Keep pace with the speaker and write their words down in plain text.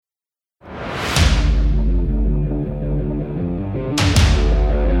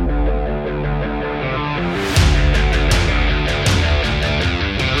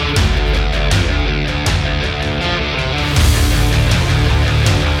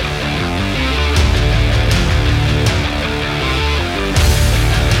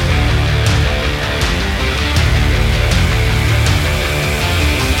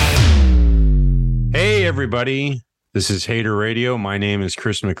everybody. This is Hater Radio. My name is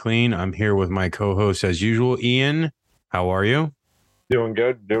Chris McLean. I'm here with my co-host as usual, Ian. How are you? Doing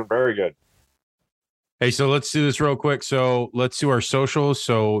good. Doing very good. Hey, so let's do this real quick. So let's do our socials.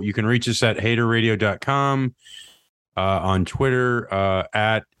 So you can reach us at haterradio.com, on Twitter,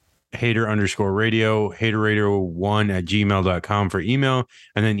 at hater_radio, haterradio1 at gmail.com for email.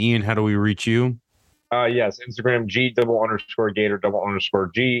 And then Ian, how do we reach you? Yes, Instagram G_Gator_G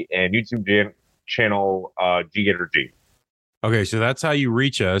and YouTube channel GGatorG. Okay, so that's how you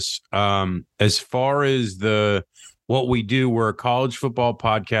reach us. As far as what we do, we're a college football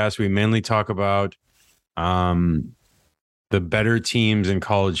podcast. We mainly talk about the better teams in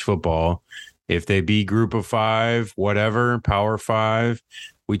college football. If they be group of five, whatever, power five,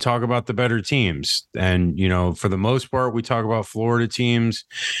 we talk about the better teams. And, for the most part, we talk about Florida teams,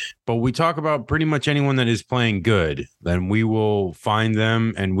 but we talk about pretty much anyone that is playing good. Then we will find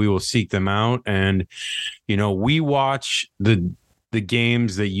them and we will seek them out. And, we watch the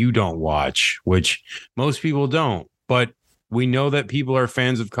games that you don't watch, which most people don't. But we know that people are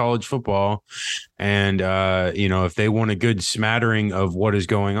fans of college football. And, if they want a good smattering of what is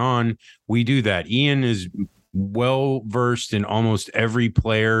going on, we do that. Ian is well versed in almost every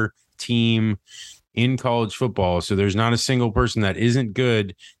player, team in college football. So there's not a single person that isn't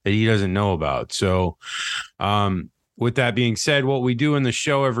good that he doesn't know about. So with that being said, what we do in the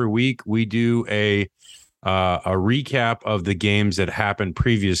show every week, we do a recap of the games that happened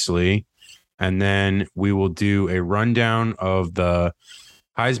previously. And then we will do a rundown of the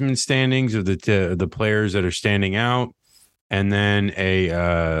Heisman standings of the players that are standing out. And then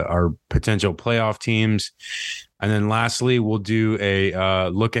our potential playoff teams. And then lastly, we'll do a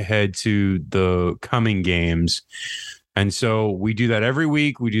look ahead to the coming games. And so we do that every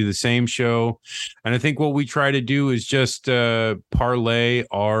week. We do the same show. And I think what we try to do is just parlay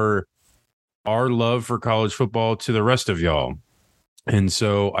our love for college football to the rest of y'all. And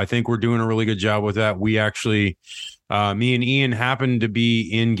so I think we're doing a really good job with that. We actually, me and Ian happened to be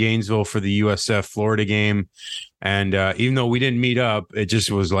in Gainesville for the USF Florida game. And even though we didn't meet up, it just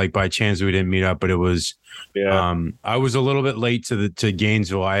was like by chance we didn't meet up. But it was, I was a little bit late to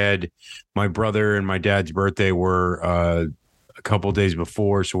Gainesville. I had my brother and my dad's birthday were a couple days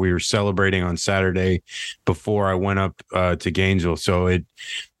before, so we were celebrating on Saturday before I went up to Gainesville. So it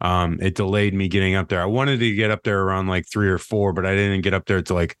delayed me getting up there. I wanted to get up there around like 3 or 4, but I didn't get up there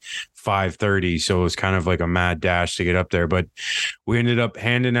till like 5:30. So it was kind of like a mad dash to get up there. But we ended up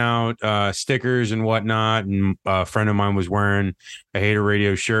handing out stickers and whatnot. And a friend of mine was wearing a Hater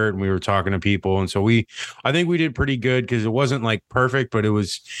Radio shirt, and we were talking to people. And so I think we did pretty good because it wasn't like perfect, but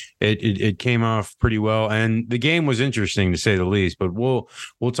it came off pretty well. And the game was interesting to say the least. But we'll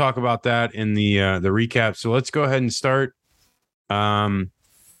talk about that in the recap. So let's go ahead and start.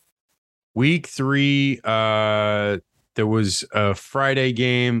 Week 3, there was a Friday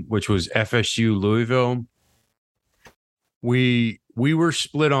game, which was FSU Louisville. We were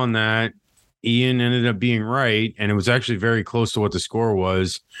split on that. Ian ended up being right, and it was actually very close to what the score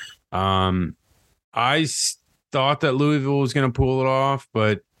was. I thought that Louisville was going to pull it off,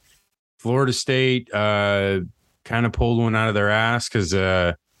 but Florida State kind of pulled one out of their ass because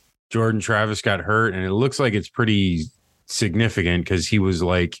Jordan Travis got hurt, and it looks like it's pretty significant because he was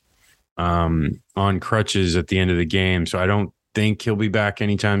like on crutches at the end of the game. So I don't think he'll be back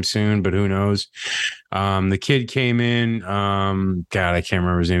anytime soon, but who knows? The kid came in. God, I can't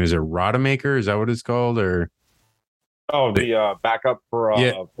remember his name. Is it Rodemaker? Is that what it's called? Or the backup for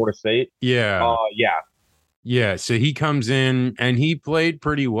Florida State. Yeah. Yeah. So he comes in and he played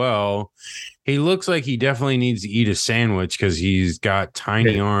pretty well. He looks like he definitely needs to eat a sandwich because he's got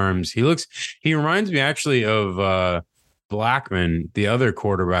tiny arms. He reminds me actually of Blackman, the other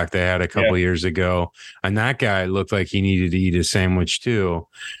quarterback they had a couple years ago, and that guy looked like he needed to eat a sandwich too.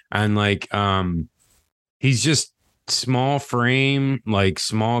 And like he's just small frame, like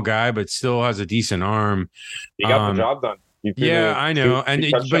small guy, but still has a decent arm. He got the job done. I know.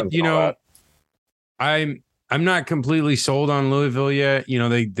 But I'm not completely sold on Louisville yet.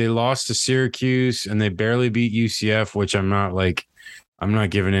 They lost to Syracuse and they barely beat UCF, which I'm not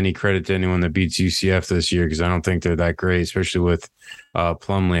giving any credit to anyone that beats UCF this year because I don't think they're that great, especially with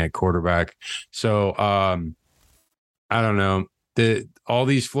Plumlee at quarterback. So I don't know. All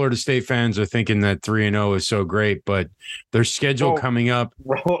these Florida State fans are thinking that 3-0 is so great, but their schedule coming up.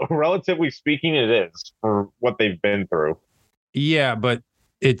 Relatively speaking, it is for what they've been through. Yeah, but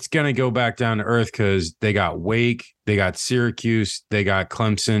it's going to go back down to earth because they got Wake, they got Syracuse, they got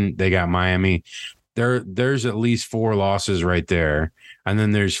Clemson, they got Miami. there's at least 4 losses right there. And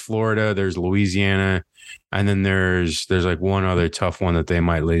then there's Florida, there's Louisiana, and then there's like one other tough one that they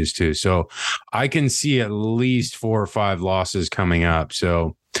might lose to. So I can see at least 4 or 5 losses coming up.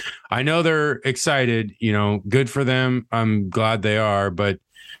 So I know they're excited, good for them. I'm glad they are, but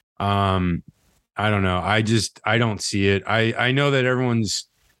I don't know. I don't see it. I know that everyone's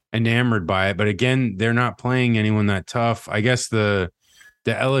enamored by it, but again, they're not playing anyone that tough. I guess the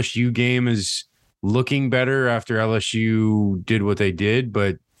LSU game is looking better after LSU did what they did,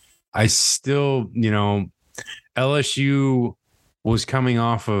 but I still, LSU was coming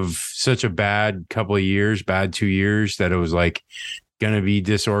off of such a bad couple of years, bad 2 years, that it was like going to be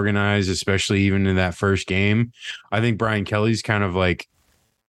disorganized, especially even in that first game. I think Brian Kelly's kind of like,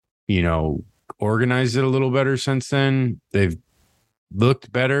 organized it a little better since then. They've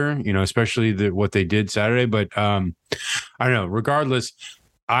looked better, especially what they did Saturday. But I don't know. Regardless,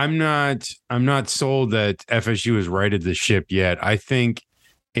 I'm not sold that FSU has righted the ship yet. I think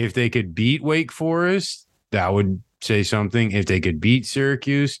if they could beat Wake Forest, that would say something. If they could beat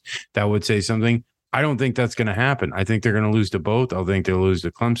Syracuse, that would say something. I don't think that's going to happen. I think they're going to lose to both. I think they'll lose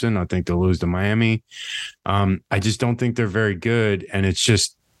to Clemson. I think they'll lose to Miami. I just don't think they're very good. And it's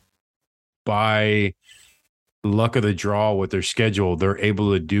just by luck of the draw with their schedule, they're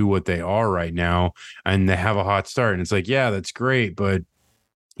able to do what they are right now. And they have a hot start. And it's like, yeah, that's great. But,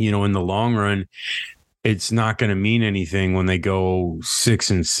 in the long run, it's not going to mean anything when they go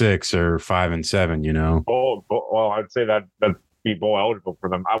 6-6 or 5-7, Oh, well, I'd say that'd be bowl eligible for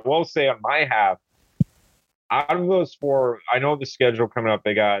them. I will say on my half, out of those 4, I know the schedule coming up.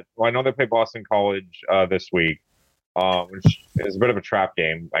 I know they play Boston College this week, which is a bit of a trap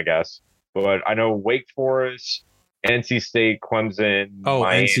game, I guess. But I know Wake Forest, NC State, Clemson. Oh,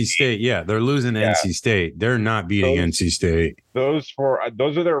 Miami. NC State. Yeah, they're losing to NC State. They're not beating NC State. Those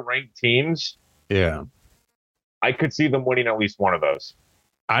are their ranked teams. Yeah. I could see them winning at least one of those.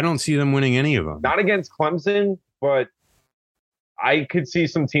 I don't see them winning any of them. Not against Clemson, but I could see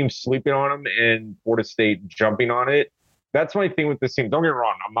some teams sleeping on them and Florida State jumping on it. That's my thing with this team. Don't get me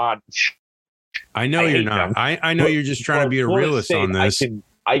wrong. I'm not. I know you're not. I know you're just trying to be a realist State, on this.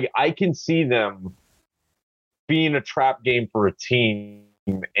 I can see them being a trap game for a team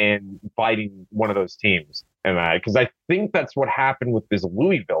and fighting one of those teams. And because I think that's what happened with this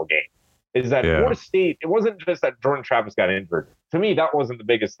Louisville game. Is that Florida State, it wasn't just that Jordan Travis got injured. To me, that wasn't the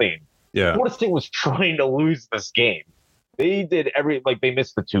biggest thing. Yeah. Florida State was trying to lose this game. They did they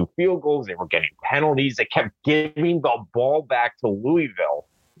missed the 2 field goals. They were getting penalties. They kept giving the ball back to Louisville.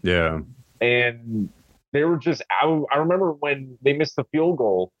 Yeah. And they were just, I remember when they missed the field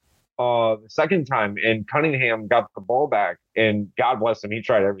goal the second time and Cunningham got the ball back, and God bless him, he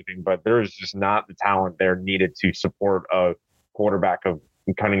tried everything, but there's just not the talent there needed to support a quarterback of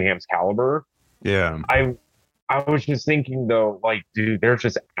Cunningham's caliber. Yeah. I was just thinking though, like, dude, they're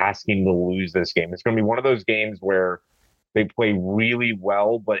just asking to lose this game. It's going to be one of those games where they play really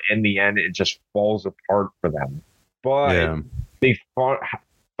well, but in the end, it just falls apart for them. But they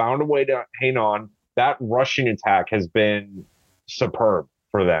found a way to hang on. That rushing attack has been superb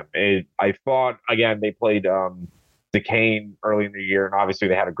for them. I thought, again, they played Duquesne early in the year, and obviously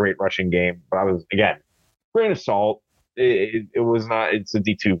they had a great rushing game. But I was, again, grain of salt. It was not, it's a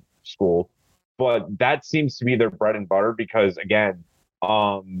D2 school. But that seems to be their bread and butter because, again,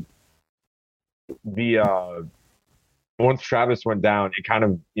 once Travis went down, it kind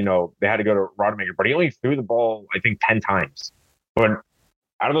of, they had to go to Rodemaker, but he only threw the ball, I think, 10 times. But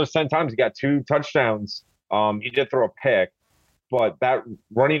out of those 10 times, he got 2 touchdowns. He did throw a pick, but that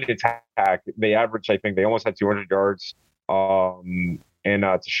running attack, they averaged, I think, they almost had 200 yards. And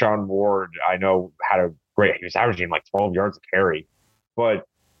Deshaun Ward, I know, he was averaging like 12 yards a carry. But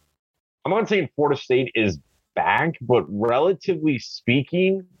I'm not saying Florida State is back, but relatively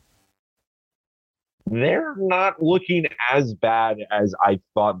speaking, they're not looking as bad as I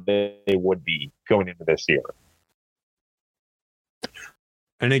thought they would be going into this year.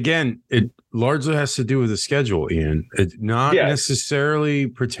 And again, it largely has to do with the schedule, Ian. It's not necessarily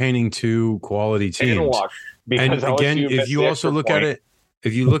pertaining to quality teams. And again, if you also look at it,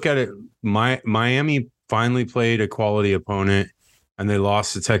 Miami finally played a quality opponent and they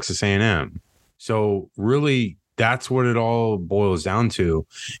lost to Texas A&M. So really, that's what it all boils down to.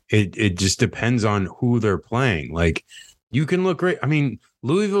 It just depends on who they're playing. Like, you can look great. I mean,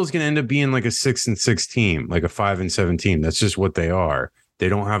 Louisville's going to end up being like a 6-6 team, like a 5-7 team. That's just what they are. They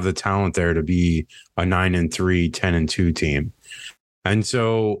don't have the talent there to be a 9-3, 10-2 team. And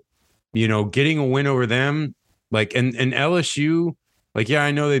so, getting a win over them, like, and LSU, like,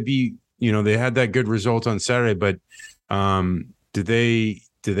 I know they had that good result on Saturday, but did they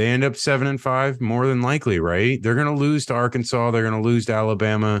do they end up 7-5? More than likely, right? They're going to lose to Arkansas. They're going to lose to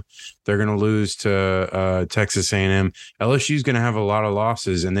Alabama. They're going to lose to Texas A&M. LSU is going to have a lot of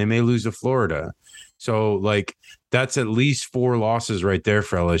losses, and they may lose to Florida. So, like, that's at least 4 losses right there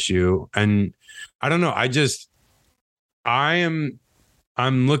for LSU. And I don't know.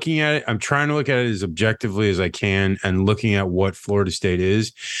 I'm looking at it. I'm trying to look at it as objectively as I can and looking at what Florida State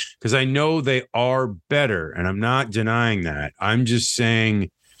is, because I know they are better, and I'm not denying that. I'm just saying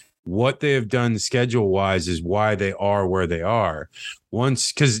what they have done schedule wise is why they are where they are.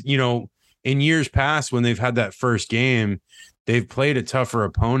 Because, in years past, when they've had that first game, they've played a tougher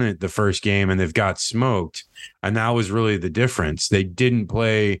opponent the first game and they've got smoked. And that was really the difference. They didn't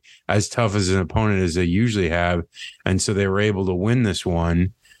play as tough as an opponent as they usually have. And so they were able to win this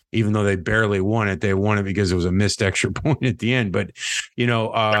one, even though they barely won it. They won it because it was a missed extra point at the end. But,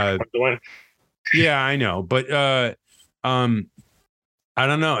 yeah, I know. But I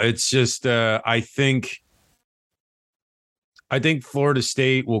don't know. It's just I think Florida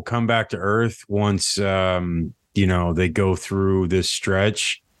State will come back to earth once they go through this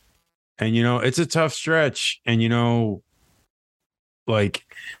stretch. And, it's a tough stretch. And, like,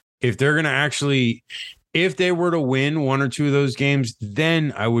 if they're going to actually, if they were to win 1 or 2 of those games,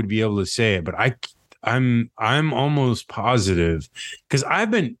 then I would be able to say it. But I'm almost positive, because I've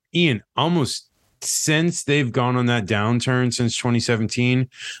been, Ian, almost since they've gone on that downturn since 2017,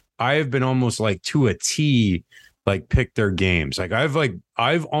 I have been almost like to a T, like, pick their games. Like,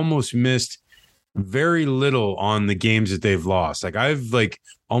 I've almost missed very little on the games that they've lost. Like, I've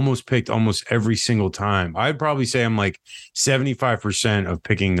almost picked almost every single time. I'd probably say I'm like 75% of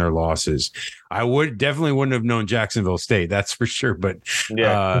picking their losses. I definitely wouldn't have known Jacksonville State, that's for sure. But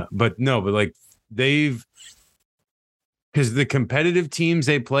yeah, but like, because the competitive teams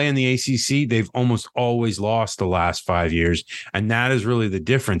they play in the ACC, they've almost always lost the last 5 years. And that is really the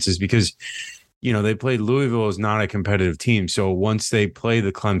difference, is because they played Louisville as not a competitive team. So once they play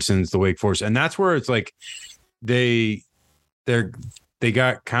the Clemsons, the Wake Forest, and that's where it's like they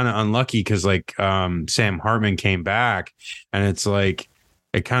got kind of unlucky, because Sam Hartman came back, and it's like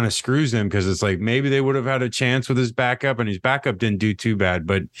it kind of screws them, because it's like maybe they would have had a chance with his backup, and his backup didn't do too bad,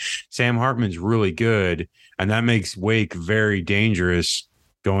 but Sam Hartman's really good, and that makes Wake very dangerous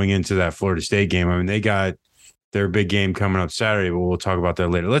going into that Florida State game. I mean, they got their big game coming up Saturday, but we'll talk about that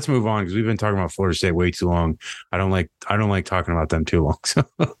later. Let's move on, because we've been talking about Florida State way too long. I don't like talking about them too long. So,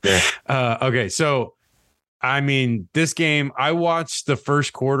 yeah. Okay. So, I mean, this game, I watched the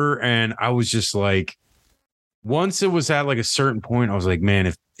first quarter, and I was just like, once it was at like a certain point, I was like,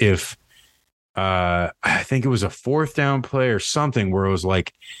 man, if I think it was a 4th down play or something, where it was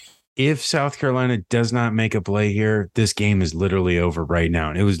like, if South Carolina does not make a play here, this game is literally over right now.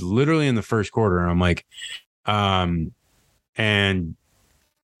 And it was literally in the first quarter. And I'm like, and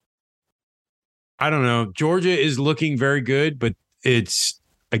I don't know, Georgia is looking very good, but it's,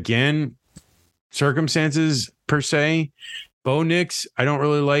 again, circumstances per se. Bo Nix, I don't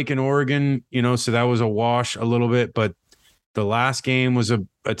really like in Oregon, so that was a wash a little bit, but the last game was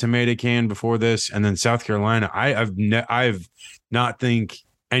a tomato can before this. And then South Carolina, I've not think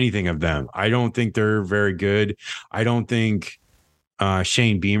anything of them. I don't think they're very good. I don't think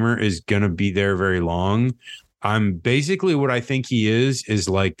Shane Beamer is going to be there very long. I'm basically, what I think he is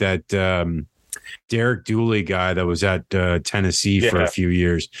like that Derek Dooley guy that was at Tennessee for a few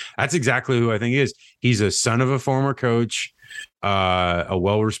years. That's exactly who I think he is. He's a son of a former coach, a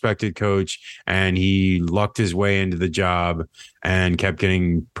well-respected coach, and he lucked his way into the job and kept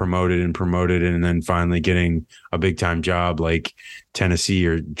getting promoted, and then finally getting a big-time job like Tennessee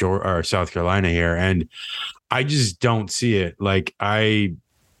or South Carolina here. And I just don't see it. Like, I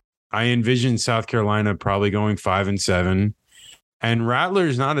envision South Carolina probably going 5-7. And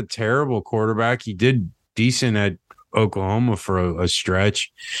Rattler's not a terrible quarterback. He did decent at Oklahoma for a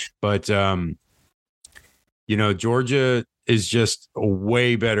stretch. But, Georgia is just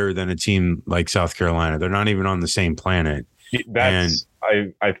way better than a team like South Carolina. They're not even on the same planet. I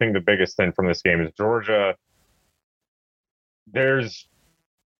think the biggest thing from this game is Georgia. There's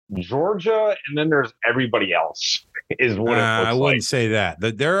Georgia, and then there's everybody else. Is what it looks I wouldn't say that.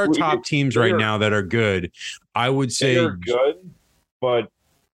 There are top teams right now that are good. I would say they're good, but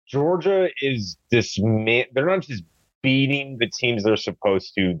Georgia is they're not just beating the teams they're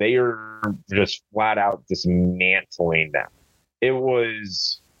supposed to. They are just flat out dismantling them. It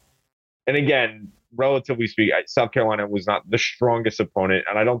was, and again, relatively speaking, South Carolina was not the strongest opponent,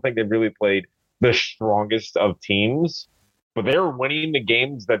 and I don't think they really played the strongest of teams, but they're winning the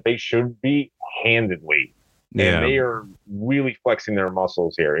games that they should be handedly. Yeah. And they are really flexing their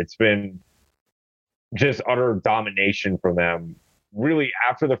muscles here. It's been just utter domination from them really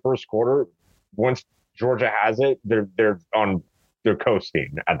after the first quarter, once Georgia has it, they're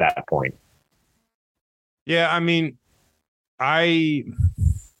coasting at that point. Yeah, I mean, I'm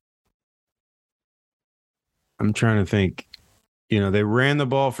trying to think. They ran the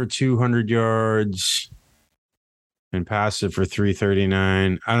ball for 200 yards and passed it for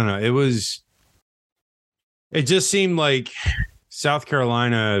 339. I don't know. It just seemed like South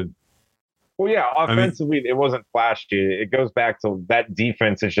Carolina. Well, yeah, offensively, it wasn't flashy. It goes back to that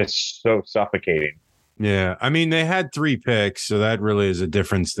defense is just so suffocating. Yeah, I mean, they had 3 picks, so that really is a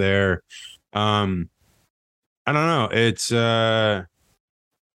difference there. I don't know. It's I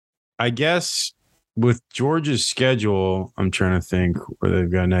guess with Georgia's schedule, I'm trying to think where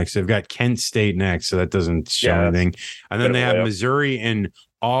they've got next. They've got Kent State next, so that doesn't show anything. And then they have Missouri and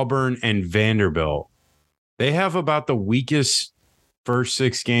Auburn and Vanderbilt. They have about the weakest first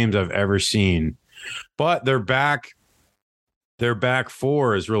 6 games I've ever seen, but their back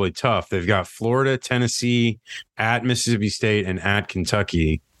 4 is really tough. They've got Florida, Tennessee, at Mississippi State, and at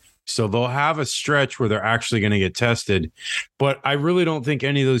Kentucky. So they'll have a stretch where they're actually going to get tested, but I really don't think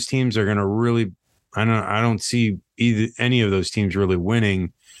any of those teams are going to really. I don't see any of those teams really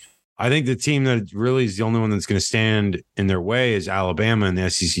winning. I think the team that really is the only one that's going to stand in their way is Alabama in the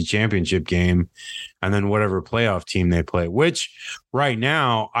SEC championship game, and then whatever playoff team they play, which right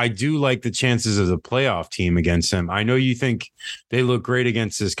now I do like the chances of the playoff team against them. I know you think they look great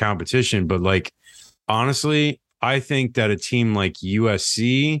against this competition, but like, honestly, I think that a team like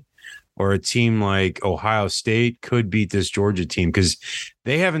USC or a team like Ohio State could beat this Georgia team because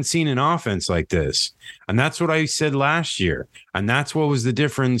they haven't seen an offense like this. And that's what I said last year. And that's what was the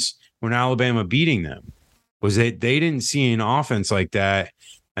difference when Alabama beating them, was that they didn't see an offense like that.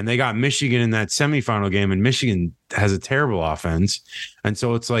 And they got Michigan in that semifinal game, and Michigan has a terrible offense. And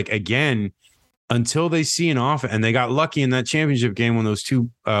so it's like, again, until they see an offense, and they got lucky in that championship game when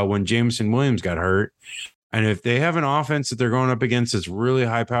when Jameson Williams got hurt. And if they have an offense that they're going up against that's really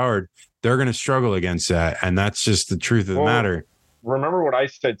high powered, they're going to struggle against that. And that's just the truth of the matter. Remember what I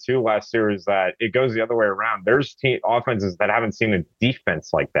said too last year is that it goes the other way around. There's offenses that haven't seen a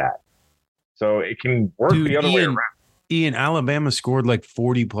defense like that. So it can work the other way around. Ian, Alabama scored like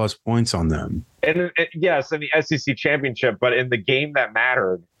 40 plus points on them. And yes, in the SEC championship, but in the game that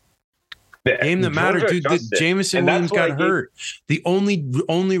mattered. Dude, Jameson Williams got hurt. The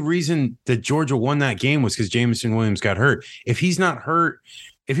only reason that Georgia won that game was because Jameson Williams got hurt. If he's not hurt,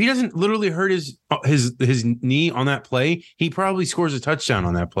 if he doesn't literally hurt his knee on that play, he probably scores a touchdown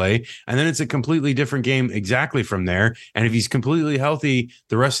on that play. And then it's a completely different game exactly from there. And if he's completely healthy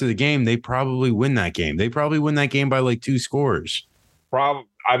the rest of the game, they probably win that game. They probably win that game by like 2 scores. I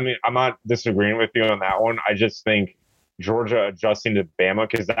mean, I'm not disagreeing with you on that one. I just think Georgia adjusting to Bama,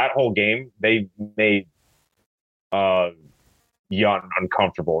 because that whole game they made Young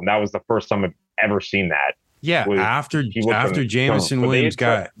uncomfortable, and that was the first time I've ever seen that. Yeah, after Jameson Williams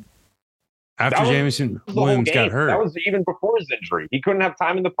got hurt. That was even before his injury. He couldn't have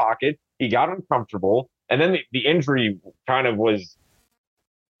time in the pocket. He got uncomfortable, and then the injury kind of was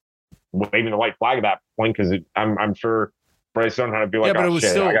waving the white flag at that point, because I'm sure Bryce Young had to be like, but it was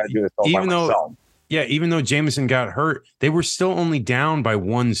still, I got to do this all by myself. Yeah, even though Jameson got hurt, they were still only down by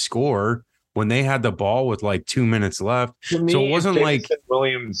 1 score when they had the ball with like 2 minutes left. So it wasn't like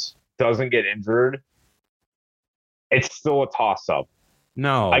Williams doesn't get injured. It's still a toss-up.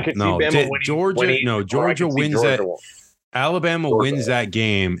 No, I could see Bama winning. Georgia wins that. Alabama wins that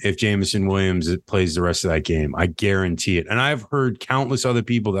game if Jameson Williams plays the rest of that game. I guarantee it. And I've heard countless other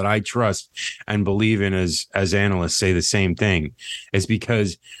people that I trust and believe in as analysts say the same thing. It's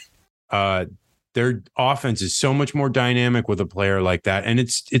because their offense is so much more dynamic with a player like that. And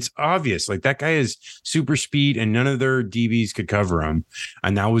it's obvious, like that guy is super speed and none of their DBs could cover him.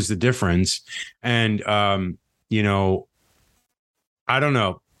 And that was the difference. And, I don't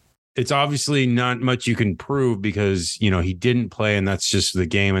know. It's obviously not much you can prove because, he didn't play and that's just the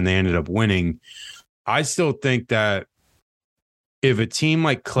game and they ended up winning. I still think that if a team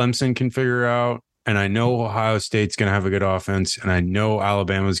like Clemson can figure out, and I know Ohio State's going to have a good offense, and I know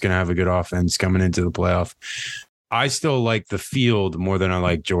Alabama's going to have a good offense coming into the playoff, I still like the field more than I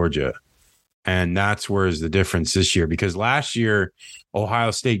like Georgia. And that's where's the difference this year, because last year Ohio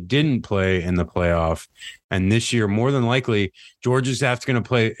State didn't play in the playoff, and this year more than likely Georgia's going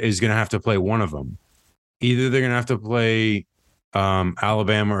to have to play one of them. Either they're going to have to play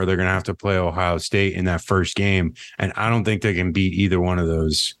Alabama or they're going to have to play Ohio State in that first game, and I don't think they can beat either one of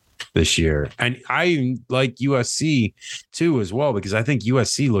those this year. And I like USC too as well, because I think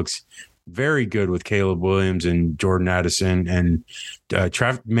USC looks very good with Caleb Williams and Jordan Addison and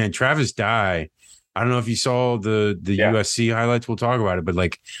Travis Dye I don't know if you saw the Yeah. USC highlights. We'll talk about it, but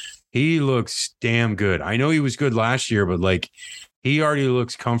like he looks damn good. I know he was good last year, but like he already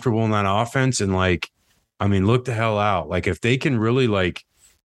looks comfortable in that offense. And like, I mean, look the hell out. Like if they can really like,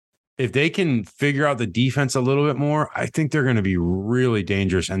 if they can figure out the defense a little bit more, I think they're going to be really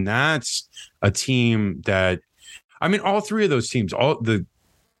dangerous. And that's a team that, I mean, all three of those teams, all the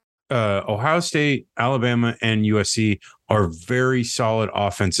Ohio State, Alabama, and USC are very solid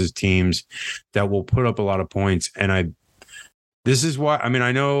offensive teams that will put up a lot of points. And this is why, I mean,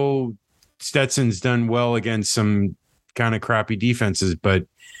 I know Stetson's done well against some kind of crappy defenses, but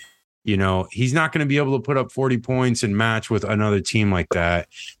you know, he's not going to be able to put up 40 points and match with another team like that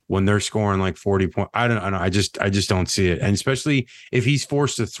when they're scoring like 40 points. I don't know. I just don't see it. And especially if he's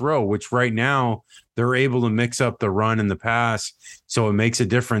forced to throw, which right now they're able to mix up the run and the pass. So it makes a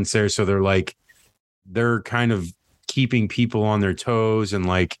difference there. So they're kind of keeping people on their toes and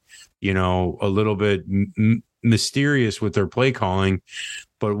like, you know, a little bit mysterious with their play calling.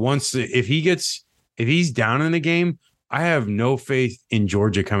 But if he's down in the game, I have no faith in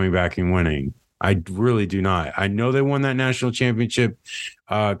Georgia coming back and winning. I really do not. I know they won that national championship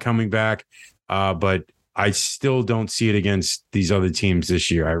coming back, but I still don't see it against these other teams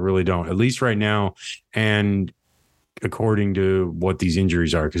this year. I really don't, at least right now. And according to what these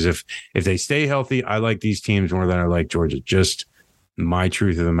injuries are, because if they stay healthy, I like these teams more than I like Georgia. Just my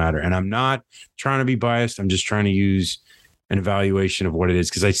truth of the matter. And I'm not trying to be biased. I'm just trying to use an evaluation of what it is,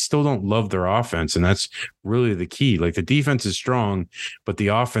 because I still don't love their offense. And that's really the key. Like the defense is strong, but the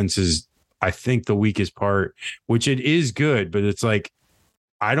offense is, I think, the weakest part, which it is good, but it's like,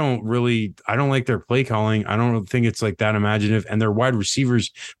 I don't like their play calling. I don't think it's like that imaginative. And their wide receivers,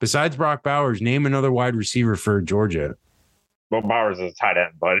 besides Brock Bowers, name another wide receiver for Georgia. Well, Bowers is a tight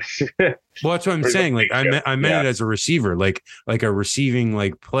end, but Well, that's what I'm saying. Like I meant it as a receiver, like a receiving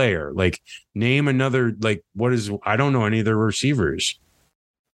like player. Like name another, like I don't know any of the receivers.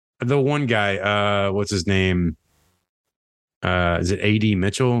 The one guy, what's his name? Is it AD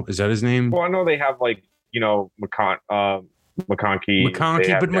Mitchell? Is that his name? Well, I know they have like, McConkey.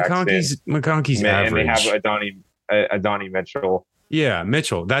 McConkey, but McConkey's average. And they have Adonai Mitchell. Yeah,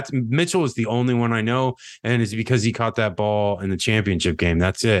 Mitchell. Mitchell is the only one I know, and it's because he caught that ball in the championship game.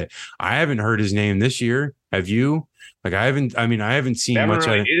 That's it. I haven't heard his name this year. Have you? Like I haven't seen much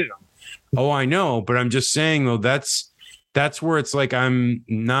of it. Oh, I know, but I'm just saying though, that's where it's like I'm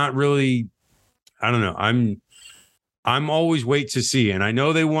not really, I don't know. I'm always wait to see. And I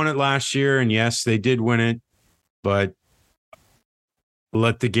know they won it last year, and yes, they did win it, but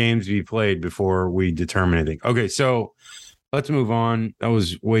let the games be played before we determine anything. Okay, so let's move on. That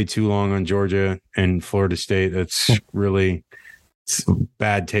was way too long on Georgia and Florida State. That's really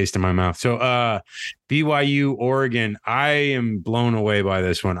bad taste in my mouth. So BYU, Oregon, I am blown away by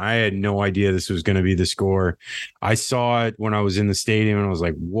this one. I had no idea this was going to be the score. I saw it when I was in the stadium and I was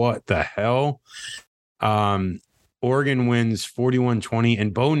like, what the hell? Oregon wins 41-20,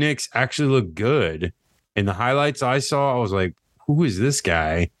 and Bo Nix actually looked good. In the highlights I saw, I was like, who is this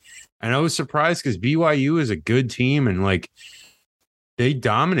guy? And I was surprised because BYU is a good team, and like they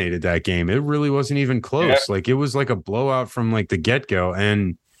dominated that game. It really wasn't even close. Yeah. Like it was like a blowout from like the get-go.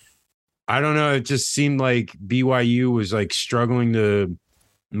 And I don't know, it just seemed like BYU was like struggling to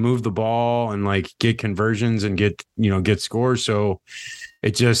move the ball and like get conversions and get scores. So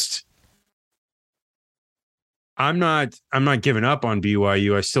it just, I'm not giving up on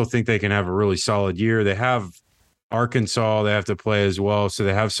BYU. I still think they can have a really solid year. They have Arkansas they have to play as well, so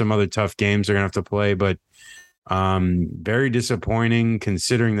they have some other tough games they're gonna have to play, but very disappointing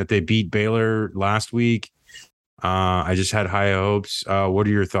considering that they beat Baylor last week. I just had high hopes. What are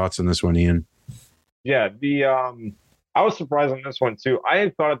your thoughts on this one, Ian? Yeah, I was surprised on this one too. I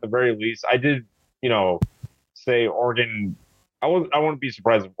had thought at the very least, I did, say Oregon. I wouldn't be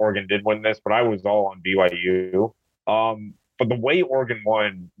surprised if Oregon did win this, but I was all on BYU. But the way Oregon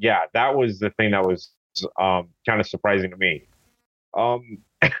won, yeah, that was the thing that was kind of surprising to me.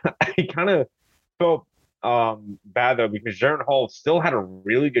 I kind of felt bad though because Jaron Hall still had a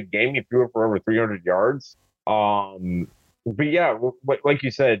really good game. He threw it for over 300 yards. But yeah, like you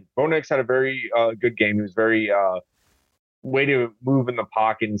said, Bo Nix had a very good game. He was very way to move in the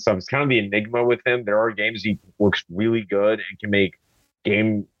pocket and stuff. It's kind of the enigma with him. There are games he looks really good and can make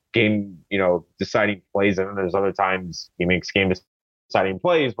game deciding plays, and then there's other times he makes game deciding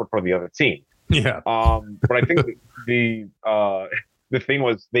plays, but for the other team. Yeah. But I think the thing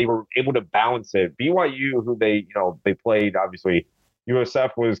was they were able to balance it. BYU, who they played, obviously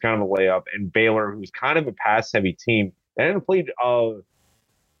USF was kind of a layup, and Baylor, who's kind of a pass heavy team, and played a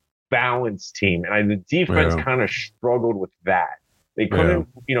balanced team, and the defense kind of struggled with that. They couldn't,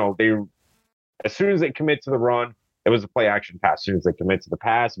 As soon as they commit to the run, it was a play action pass. As soon as they commit to the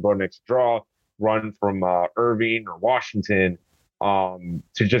pass, Bo Nix draw, run from Irving or Washington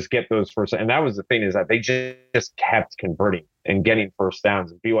to just get those first. And that was the thing, is that they just kept converting and getting first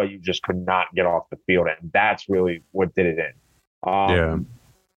downs, and BYU just could not get off the field. And that's really what did it in.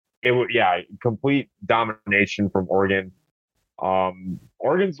 It was, complete domination from Oregon.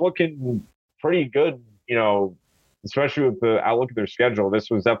 Oregon's looking pretty good, especially with the outlook of their schedule.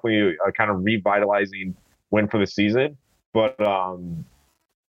 This was definitely a kind of revitalizing win for the season. But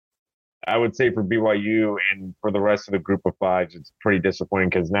I would say for BYU and for the rest of the group of fives, it's pretty disappointing,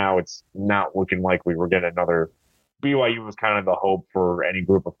 because now it's not looking like we were getting another. BYU was kind of the hope for any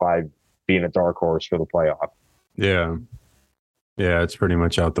group of five being a dark horse for the playoff. Yeah. Yeah, it's pretty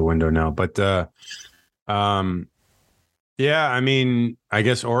much out the window now. But yeah, I mean, I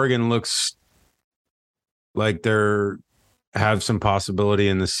guess Oregon looks like they're have some possibility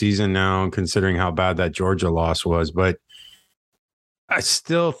in the season now, considering how bad that Georgia loss was. But I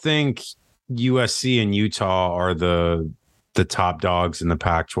still think USC and Utah are the top dogs in the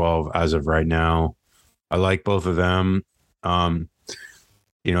Pac-12 as of right now. I like both of them.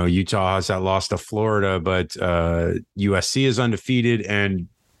 Utah has that loss to Florida, but USC is undefeated. And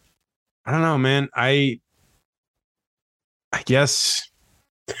I don't know, man. I guess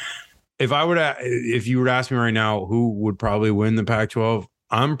if you were to ask me right now who would probably win the Pac-12,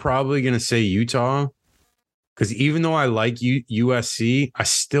 I'm probably going to say Utah, because even though I like USC, I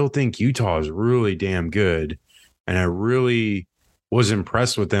still think Utah is really damn good, and I really was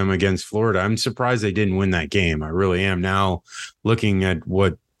impressed with them against Florida. I'm surprised they didn't win that game. I really am, now looking at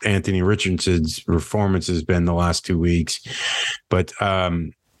what Anthony Richardson's performance has been the last 2 weeks. But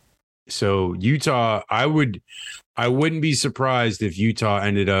so Utah, I wouldn't be surprised if Utah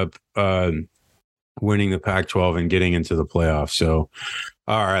ended up winning the Pac-12 and getting into the playoffs. So,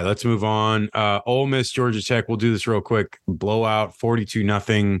 all right, let's move on. Ole Miss, Georgia Tech. We'll do this real quick. Blowout,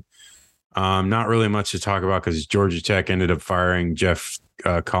 42-0. Not really much to talk about, because Georgia Tech ended up firing Jeff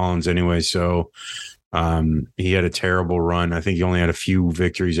Collins anyway. So he had a terrible run. I think he only had a few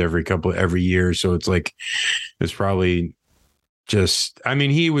victories every year. So it's probably just, I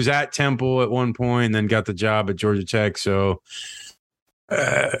mean, he was at Temple at one point and then got the job at Georgia Tech. So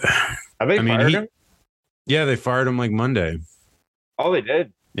have they fired him? Yeah, they fired him like Monday. Oh, they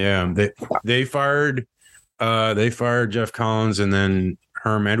did. Yeah, they fired Jeff Collins, and then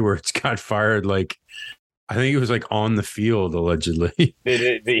Herm Edwards got fired. Like, I think he was like on the field allegedly.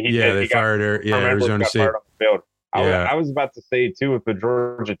 They fired Arizona State. On the field. I was about to say too, with the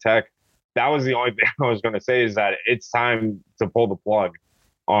Georgia Tech, that was the only thing I was going to say, is that it's time to pull the plug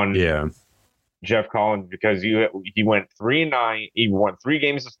on Jeff Collins, because he went 3-9. He won 3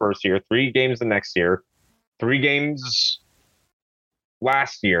 games his first year, 3 games the next year, 3 games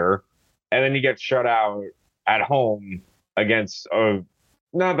last year, and then he gets shut out at home against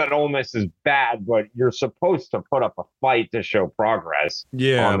not that Ole Miss is bad, but you're supposed to put up a fight to show progress.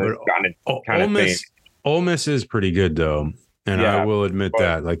 Yeah, but Ole Miss is pretty good though, and I will admit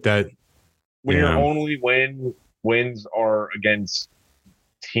that. Like that, when your only wins are against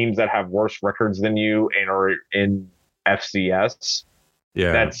teams that have worse records than you and are in FCS,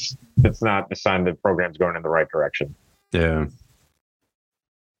 that's not the sign the program's going in the right direction. Yeah.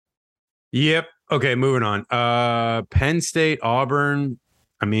 Yep. Okay, moving on. Penn State, Auburn.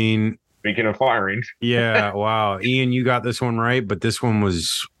 I mean, speaking of firing. Yeah, wow. Ian, you got this one right, but this one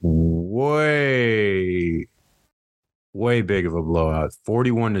was way big of a blowout.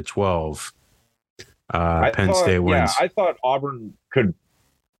 41-12. Penn State wins. I thought Auburn could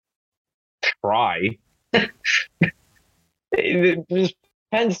try. Penn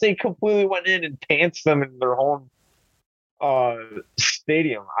State completely went in and pantsed them in their home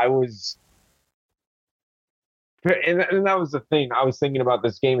stadium. And that was the thing I was thinking about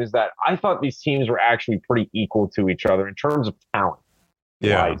this game, is that I thought these teams were actually pretty equal to each other in terms of talent.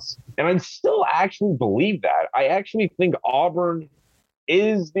 Yeah. And I still actually believe that. I actually think Auburn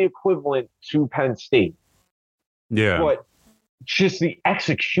is the equivalent to Penn State. Yeah. But just the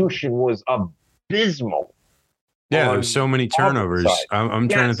execution was abysmal. Yeah, there's so many turnovers. I'm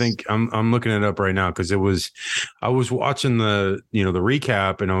trying to think. I'm looking it up right now, because I was watching the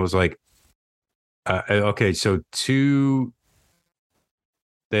recap, and I was like, okay, so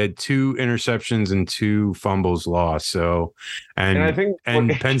they had 2 interceptions and 2 fumbles lost. So, and I think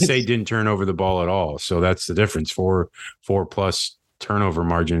Penn State didn't turn over the ball at all. So that's the difference. 4+ turnover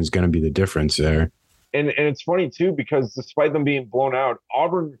margin is going to be the difference there. And it's funny too, because despite them being blown out,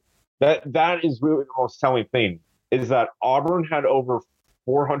 Auburn, that is really the most telling thing, is that Auburn had over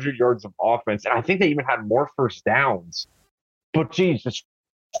 400 yards of offense, and I think they even had more first downs. But geez, just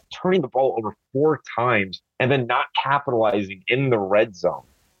turning the ball over 4 times and then not capitalizing in the red zone.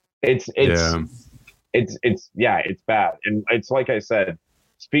 It's Yeah. it's bad. And it's like I said,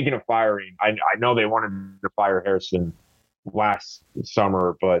 speaking of firing, I know they wanted to fire Harrison last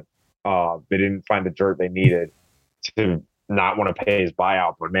summer, but they didn't find the dirt they needed to not want to pay his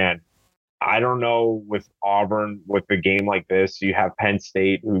buyout. But man, I don't know with Auburn with a game like this. You have Penn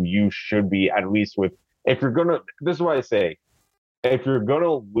State, who you should be at least with. If you're gonna, this is what I say: if you're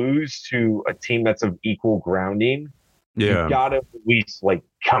gonna lose to a team that's of equal grounding, you Yeah. gotta at least like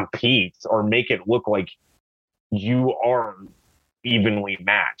compete or make it look like you are evenly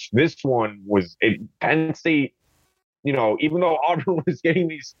matched. This one was Penn State. Even though Auburn was getting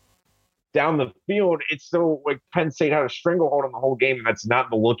these down the field, it's still like Penn State had a stranglehold on the whole game, and that's not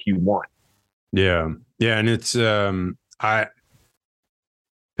the look you want. Yeah. Yeah. And it's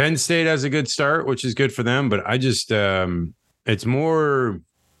Penn State has a good start, which is good for them, but I just it's more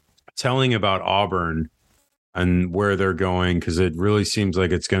telling about Auburn and where they're going, because it really seems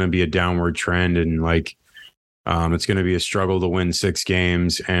like it's going to be a downward trend, and like it's going to be a struggle to win 6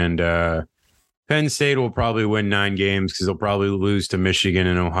 games. And Penn State will probably win 9 games because they'll probably lose to Michigan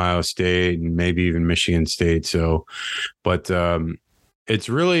and Ohio State and maybe even Michigan State. So, but it's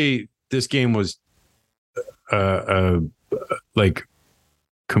really, this game was like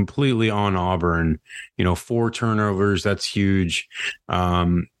completely on Auburn. 4 turnovers, that's huge.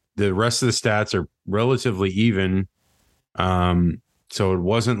 The rest of the stats are relatively even. So it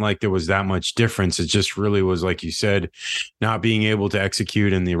wasn't like there was that much difference. It just really was, like you said, not being able to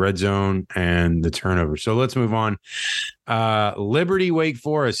execute in the red zone and the turnover. So let's move on. Liberty, Wake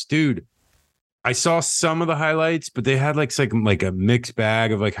Forest, dude. I saw some of the highlights, but they had like a mixed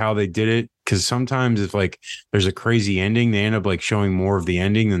bag of like how they did it. Cause sometimes if like there's a crazy ending, they end up like showing more of the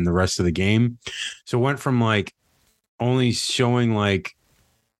ending than the rest of the game. So it went from like only showing like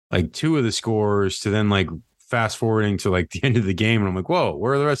 2 of the scores to then like fast forwarding to like the end of the game. And I'm like, whoa,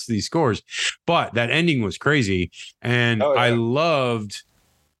 where are the rest of these scores? But that ending was crazy. And I loved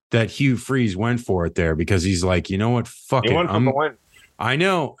that Hugh Freeze went for it there, because he's like, you know what? Fuck it. I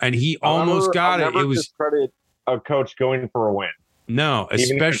know. And he almost got it. It was discredit a coach going for a win. No,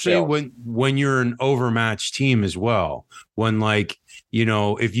 especially when you're an overmatched team as well. When like,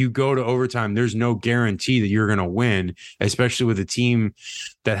 if you go to overtime, there's no guarantee that you're going to win, especially with a team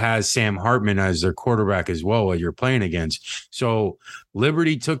that has Sam Hartman as their quarterback as well, what you're playing against. So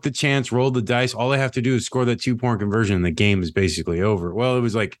Liberty took the chance, rolled the dice. All they have to do is score that 2-point conversion and the game is basically over. Well, it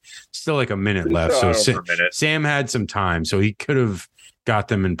was like still like a minute left. So Sam had some time, so he could have got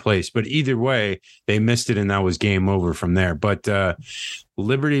them in place. But either way, they missed it, and that was game over from there. But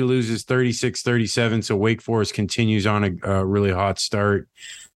Liberty loses 36-37, so Wake Forest continues on a really hot start.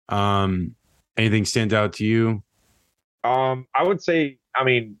 Anything stand out to you? I would say,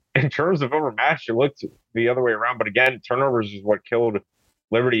 in terms of overmatched, it looked the other way around. But again, turnovers is what killed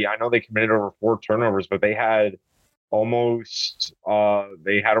Liberty. I know they committed over 4 turnovers, but they had over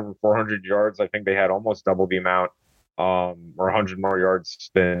 400 yards. I think they had almost double the amount, or 100 more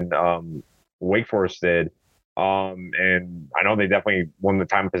yards than Wake Forest did. And I know they definitely won the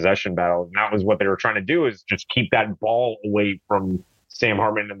time possession battle. And that was what they were trying to do, is just keep that ball away from Sam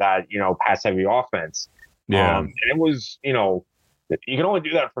Hartman and that, pass heavy offense. Yeah. And it was, you can only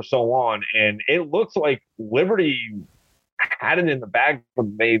do that for so long. And it looks like Liberty had it in the bag, but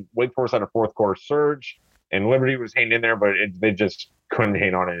Wake Forest had a 4th quarter surge, and Liberty was hanging in there, but they just couldn't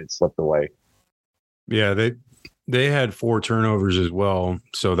hang on, and it slipped away. Yeah, they had 4 turnovers as well,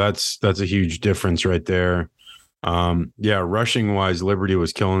 so that's a huge difference right there. Rushing wise, Liberty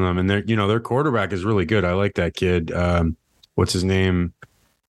was killing them, and their quarterback is really good. I like that kid. What's his name?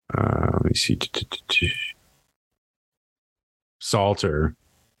 Let me see. Salter.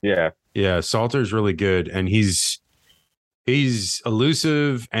 Yeah, Salter's really good, and he's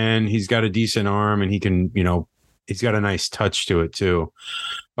elusive, and he's got a decent arm, and he can, he's got a nice touch to it too.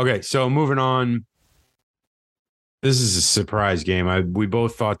 Okay, so moving on. This is a surprise game. We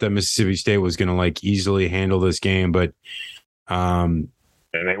both thought that Mississippi State was going to like easily handle this game, but and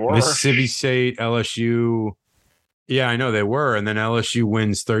they were. Mississippi State, LSU. Yeah, I know they were. And then LSU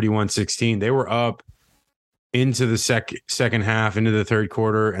wins 31-16. They were up into the second half, into the 3rd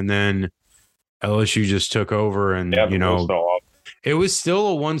quarter, and then LSU just took over. And, it was still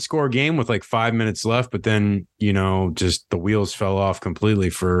a 1-score game with like 5 minutes left, but then, just the wheels fell off completely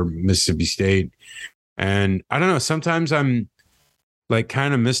for Mississippi State. And I don't know, sometimes I'm like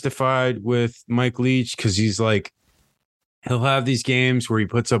kind of mystified with Mike Leach, because he's like, he'll have these games where he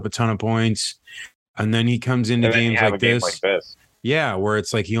puts up a ton of points, and then he comes into games like this. Yeah, where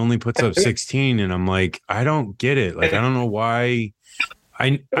it's like he only puts up 16, and I'm like, I don't get it. Like, I don't know why. I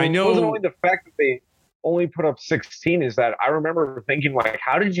It wasn't only know. the fact that they only put up 16, is that I remember thinking, like,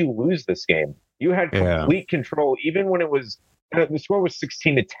 how did you lose this game? You had Yeah. complete control, even when it was the score was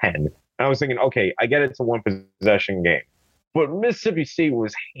 16-10. And I was thinking, okay, I get it's a one possession game, but Mississippi State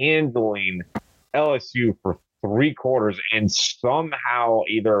was handling LSU for 3 quarters, and somehow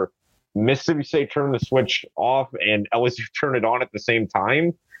either Mississippi State turned the switch off and LSU turned it on at the same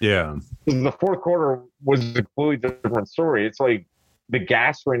time. Yeah. The fourth quarter was a completely different story. It's like the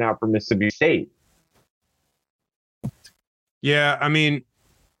gas ran out for Mississippi State. Yeah. I mean,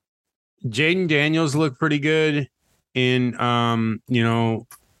 Jaden Daniels looked pretty good in,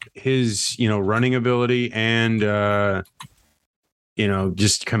 his, running ability and,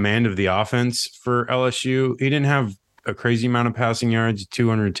 just command of the offense for LSU. He didn't have a crazy amount of passing yards,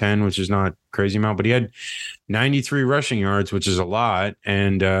 210, which is not crazy amount, but he had 93 rushing yards, which is a lot.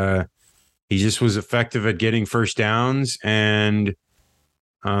 And he just was effective at getting first downs. And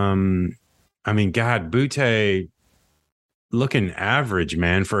God, Butte looking average,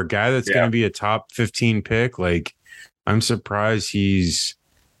 man, for a guy that's going to be a top 15 pick. Like, I'm surprised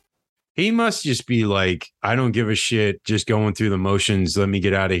he must just be like, I don't give a shit, just going through the motions. Let me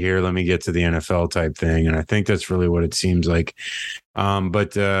get out of here. Let me get to the NFL type thing. And I think that's really what it seems like.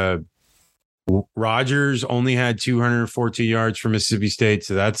 But Rogers only had 242 yards for Mississippi State.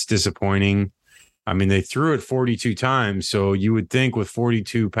 So that's disappointing. I mean, they threw it 42 times. So you would think with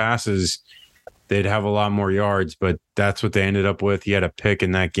 42 passes, they'd have a lot more yards, but that's what they ended up with. He had a pick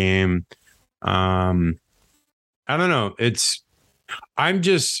in that game. I don't know.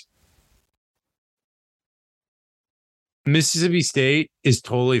 Mississippi State is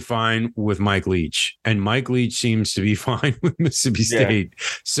totally fine with Mike Leach, and Mike Leach seems to be fine with Mississippi State.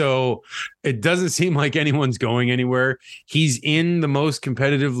 So it doesn't seem like anyone's going anywhere. He's in the most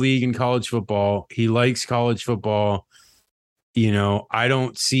competitive league in college football. He likes college football. I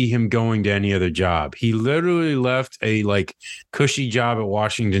don't see him going to any other job. He literally left a cushy job at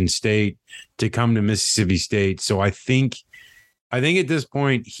Washington State to come to Mississippi State. So I think at this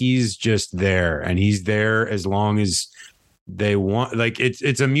point he's just there, and he's there as long as they want. Like,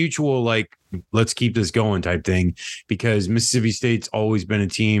 it's a mutual, let's keep this going type thing, because Mississippi State's always been a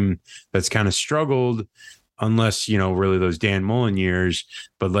team that's kind of struggled, unless, really those Dan Mullen years.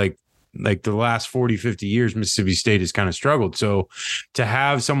 But like the last 40, 50 years, Mississippi State has kind of struggled. So to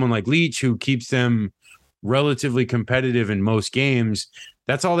have someone like Leach who keeps them relatively competitive in most games,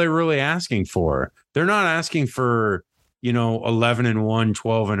 that's all they're really asking for. They're not asking for, 11-1,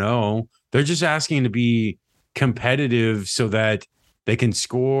 12-0. They're just asking to be competitive so that they can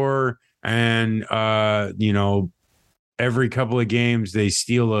score, and, every couple of games they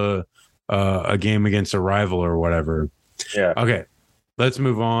steal a game against a rival or whatever. Yeah. Okay. Let's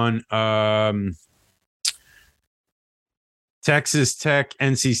move on. Texas Tech,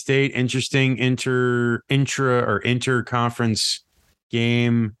 NC State, interesting inter-conference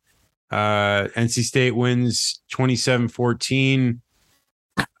game. NC State wins 27-14.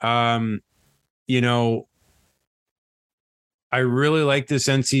 I really like this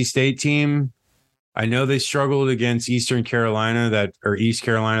NC State team. I know they struggled against East Carolina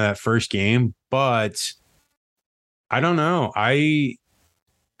that first game, but I don't know.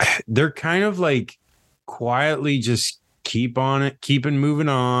 They're kind of like quietly just keeping moving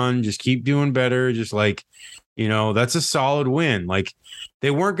on, just keep doing better. Just that's a solid win. Like, they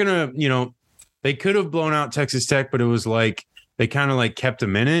weren't going to, they could have blown out Texas Tech, but it was like, they kind of kept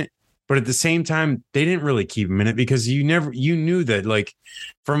them in it. But at the same time, they didn't really keep them in it, because you knew that,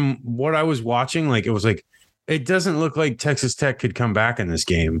 from what I was watching, it was it doesn't look like Texas Tech could come back in this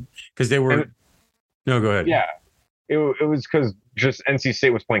game, because they were. No, go ahead. Yeah. It was because just NC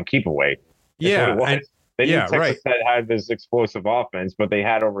State was playing keep away. Yeah. They knew Texas Tech had this explosive offense, but they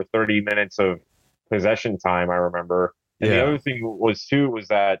had over 30 minutes of possession time, I remember. And the other thing was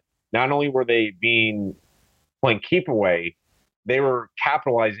that not only were they playing keep away, they were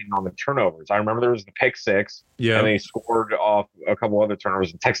capitalizing on the turnovers. I remember there was the pick six, and they scored off a couple other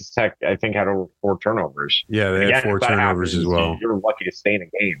turnovers. And Texas Tech, I think, had over 4 turnovers. Yeah, they had 4 turnovers as well. You're lucky to stay in a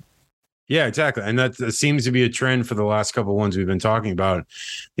game. Yeah, exactly. And that seems to be a trend for the last couple of ones we've been talking about,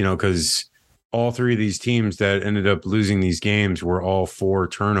 because all 3 of these teams that ended up losing these games were all 4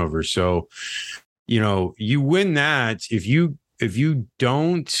 turnovers. So, you win that if you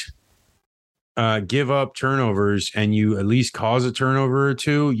don't give up turnovers, and you at least cause a turnover or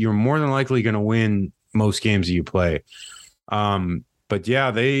 2, you're more than likely going to win most games that you play. But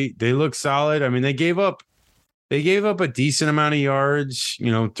yeah, they look solid. I mean, they gave up a decent amount of yards,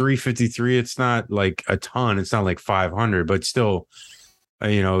 353. It's not like a ton. It's not like 500, but still,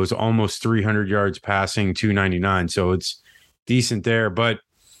 it was almost 300 yards passing, 299. So decent there. But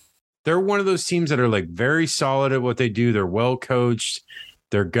they're one of those teams that are like very solid at what they do. They're well coached.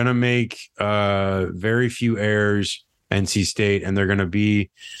 They're gonna make very few errors, NC State, and they're gonna be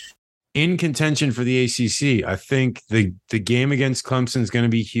in contention for the ACC. I think the game against Clemson is going to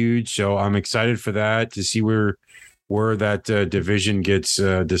be huge, so I'm excited for that, to see where that division gets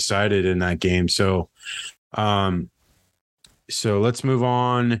decided in that game. So let's move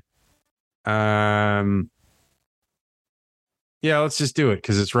on. Yeah, let's just do it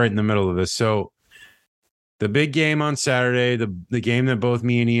because it's right in the middle of this. So the big game on Saturday, the game that both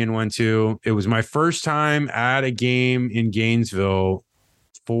me and Ian went to, it was my first time at a game in Gainesville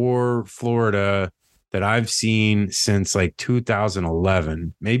for Florida that I've seen since like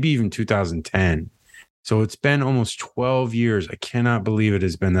 2011, maybe even 2010. So it's been almost 12 years. I cannot believe it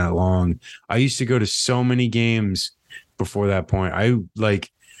has been that long. I used to go to so many games before that point. I like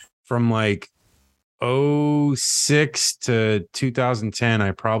from like 06 to 2010,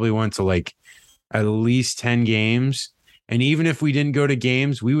 I probably went to like at least 10 games. And even if we didn't go to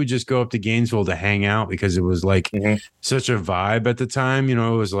games, we would just go up to Gainesville to hang out because it was like such a vibe at the time. You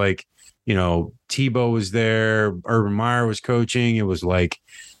know, it was like, you know, Tebow was there, Urban Meyer was coaching. It was like,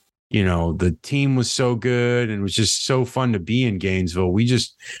 you know, the team was so good and it was just so fun to be in Gainesville.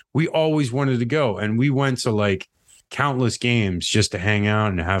 We always wanted to go, and we went to like countless games just to hang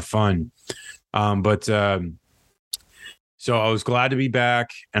out and have fun. So I was glad to be back,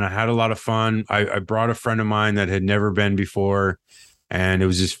 and I had a lot of fun. I brought a friend of mine that had never been before, and it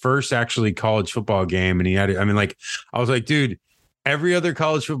was his first actually college football game. And he had, I mean, like, I was like, dude, every other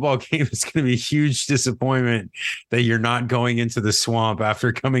college football game is going to be a huge disappointment that you're not going into the swamp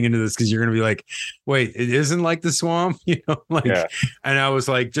after coming into this, because you're going to be like, wait, it isn't like the swamp, you know? Like, yeah. And I was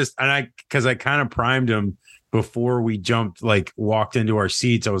like, because I kind of primed him before we walked into our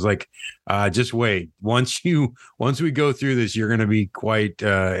seats. I was like, just wait. Once we go through this, you're going to be quite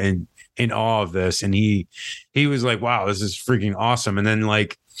in awe of this. And he was like, wow, this is freaking awesome. And then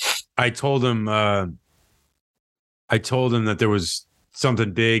like, I told him that there was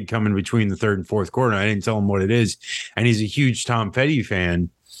something big coming between the third and fourth quarter. I didn't tell him what it is. And he's a huge Tom Petty fan.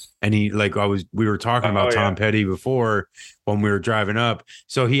 And we were talking about Tom Petty before when we were driving up.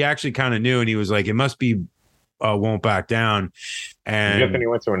 So he actually kind of knew, and he was like, it must be Won't Back Down. And he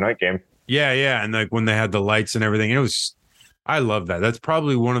went to a night game. Yeah. And like when they had the lights and everything, I love that. That's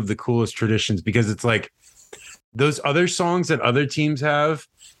probably one of the coolest traditions, because it's like those other songs that other teams have,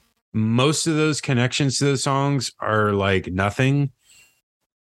 most of those connections to those songs are like nothing.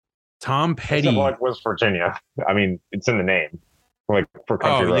 Tom Petty, like West Virginia. I mean, it's in the name, like for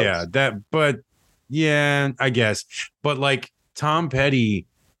country roads. I guess. But like Tom Petty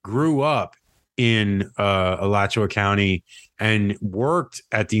grew up in Alachua County and worked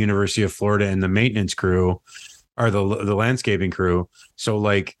at the University of Florida in the maintenance crew, or the landscaping crew. So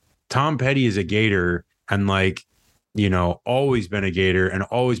like Tom Petty is a Gator, and like, you know, always been a Gator and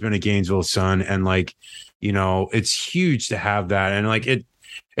always been a Gainesville Sun. And like, you know, it's huge to have that. And like, it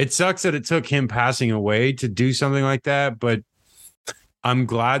sucks that it took him passing away to do something like that, but I'm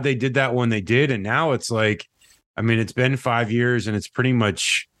glad they did that when they did. And now it's like, I mean, it's been 5 years, and it's pretty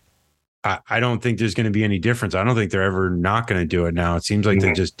much, I don't think there's going to be any difference. I don't think they're ever not going to do it now. It seems like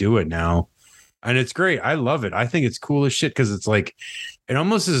they just do it now. And it's great. I love it. I think it's cool as shit, because it's like, it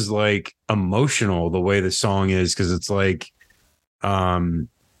almost is like emotional the way the song is, because it's like,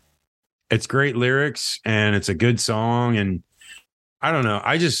 it's great lyrics and it's a good song. And I don't know.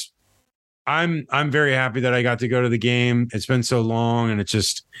 I'm very happy that I got to go to the game. It's been so long, and it's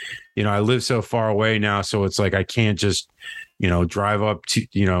just, you know, I live so far away now. So it's like, I can't just, you know, drive up to,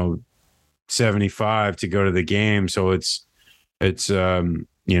 you know, 75 to go to the game. So it's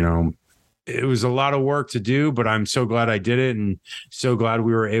you know, it was a lot of work to do, but I'm so glad I did it, and so glad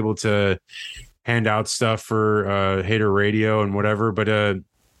we were able to hand out stuff for Hater Radio and whatever. But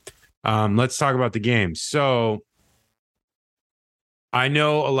let's talk about the game. So I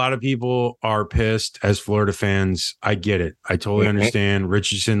know a lot of people are pissed as Florida fans. I get it. I totally understand.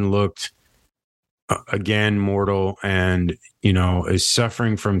 Richardson looked again mortal, and you know, is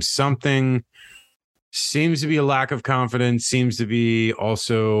suffering from something. Seems to be a lack of confidence. Seems to be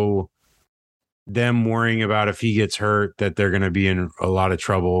also them worrying about if he gets hurt, that they're going to be in a lot of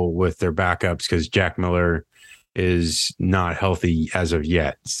trouble with their backups, because Jack Miller is not healthy as of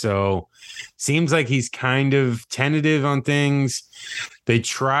yet. So seems like he's kind of tentative on things. They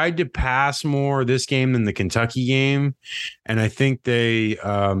tried to pass more this game than the Kentucky game, and I think they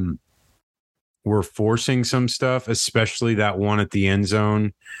were forcing some stuff, especially that one at the end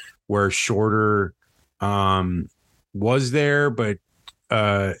zone where Shorter was there, but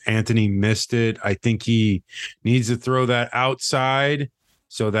Anthony missed it. I think he needs to throw that outside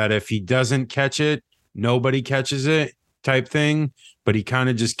so that if he doesn't catch it, nobody catches it type thing. But he kind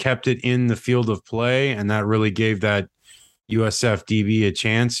of just kept it in the field of play, and that really gave that USF DB a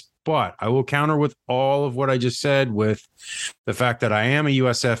chance. But I will counter with all of what I just said with the fact that I am a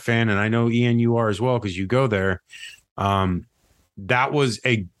USF fan, and I know Ian, you are as well because you go there. That was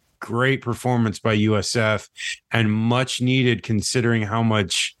a great performance by USF and much needed considering how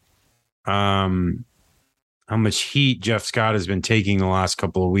much heat Jeff Scott has been taking the last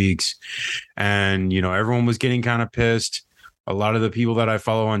couple of weeks. And, everyone was getting kind of pissed. A lot of the people that I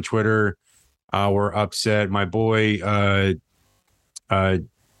follow on Twitter were upset. My boy,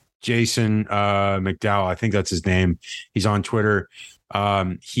 Jason McDowell, I think that's his name. He's on Twitter.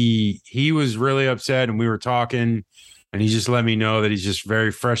 He was really upset, and we were talking, and he just let me know that he's just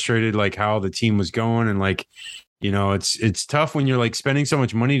very frustrated, like how the team was going. And like, it's tough when you're like spending so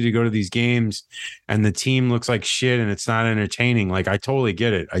much money to go to these games and the team looks like shit and it's not entertaining. Like, I totally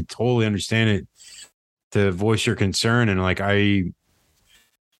get it. I totally understand it to voice your concern. And like, I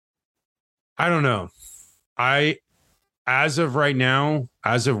don't know. As of right now,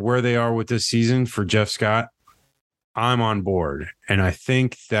 as of where they are with this season for Jeff Scott, I'm on board. And I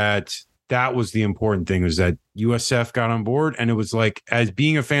think that was the important thing, was that USF got on board. And it was like, as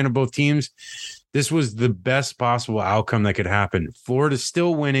being a fan of both teams, this was the best possible outcome that could happen. Florida's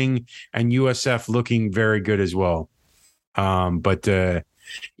still winning and USF looking very good as well. But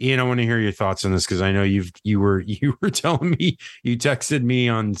Ian, I want to hear your thoughts on this, because I know you were telling me, you texted me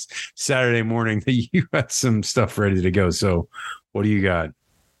on Saturday morning that you had some stuff ready to go. So what do you got?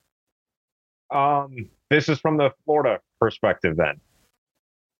 This is from the Florida perspective then.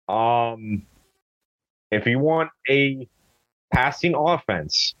 If you want a passing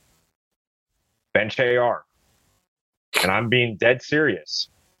offense, bench AR. And I'm being dead serious.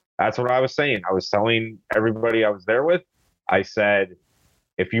 That's what I was saying. I was telling everybody I was there with, I said,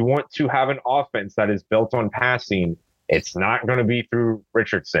 if you want to have an offense that is built on passing, it's not going to be through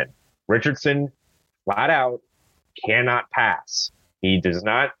Richardson. Richardson, flat out, cannot pass. He does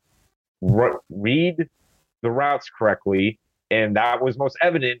not read the routes correctly. And that was most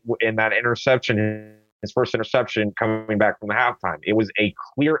evident in that interception, his first interception coming back from the halftime. It was a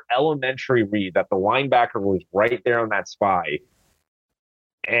clear elementary read that the linebacker was right there on that spy.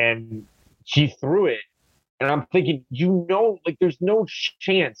 And he threw it. And I'm thinking, like there's no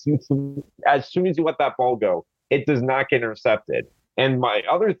chance. As soon as you let that ball go, it does not get intercepted. And my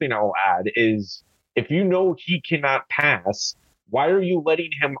other thing I'll add is, if you know he cannot pass, why are you letting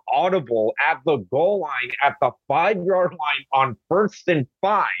him audible at the goal line at the 5-yard line on 1st and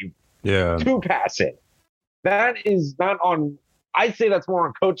 5 to pass it? That is not on. I'd say that's more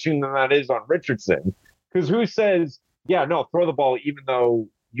on coaching than that is on Richardson. Because who says, throw the ball, even though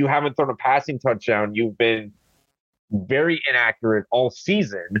you haven't thrown a passing touchdown, you've been very inaccurate all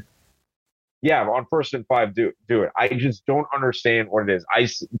season. Yeah, on 1st and 5, do it. I just don't understand what it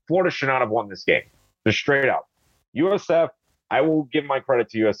is. Florida should not have won this game. Just straight up. USF, I will give my credit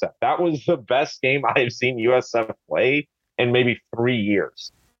to USF. That was the best game I have seen USF play in maybe 3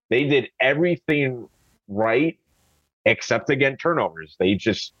 years. They did everything right except again turnovers. They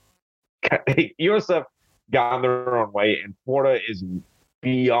just USF got in their own way, and Florida is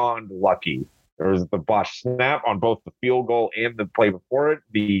beyond lucky. There was the botched snap on both the field goal and the play before it,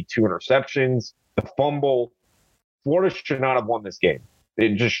 the 2 interceptions, the fumble. Florida should not have won this game.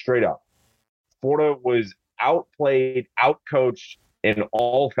 It just straight up. Florida was outplayed, outcoached in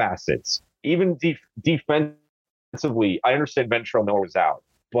all facets. Even defensively, I understand Ventrell Miller was out,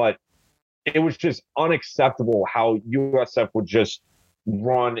 but it was just unacceptable how USF would just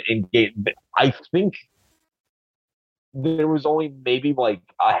run and get. I think there was only maybe like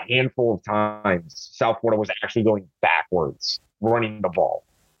a handful of times South Florida was actually going backwards running the ball.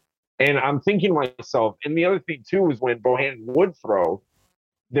 And I'm thinking to myself, and the other thing too was when Bohannon would throw,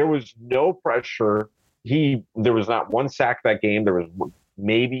 there was no pressure. There was not one sack that game. There was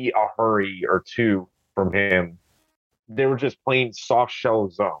maybe a hurry or 2 from him. They were just playing soft shell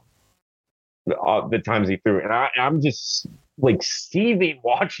zone the times he threw. And I'm just like seething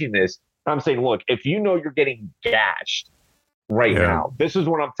watching this. I'm saying, look, if you know you're getting gashed right now, this is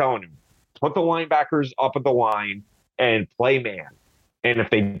what I'm telling you. Put the linebackers up at the line and play man. And if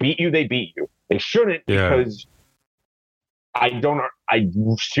they beat you, they beat you. They shouldn't, because I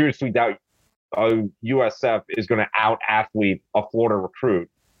seriously doubt USF is going to out-athlete a Florida recruit,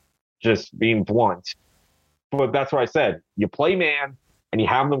 just being blunt. But that's what I said. You play man, and you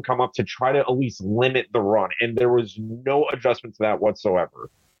have them come up to try to at least limit the run. And there was no adjustment to that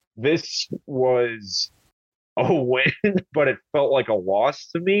whatsoever. This was a win, but it felt like a loss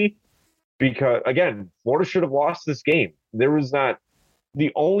to me because, again, Florida should have lost this game. There was not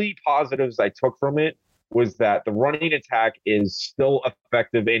the only positives I took from it was that the running attack is still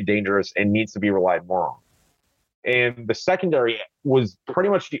effective and dangerous and needs to be relied more on. And the secondary was pretty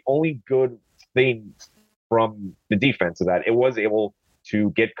much the only good thing from the defense of that. It was able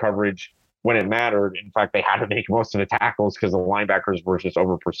to get coverage when it mattered. In fact, they had to make most of the tackles because the linebackers were just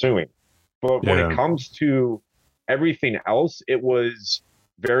over pursuing. But when it comes to everything else, it was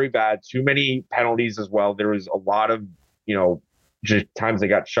very bad. Too many penalties as well. There was a lot of, just times they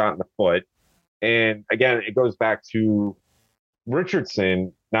got shot in the foot. And again, it goes back to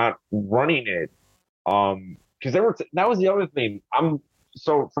Richardson not running it. Because that was the other thing.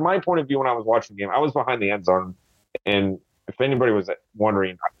 So from my point of view, when I was watching the game, I was behind the end zone, and if anybody was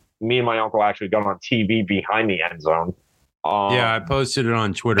wondering, me and my uncle actually got on TV behind the end zone. Yeah, I posted it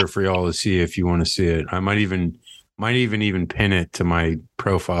on Twitter for y'all to see if you want to see it. I might even pin it to my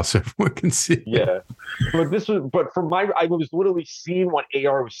profile so everyone can see it. Yeah, but I was literally seeing what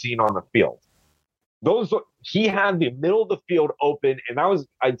AR was seeing on the field. He had the middle of the field open, and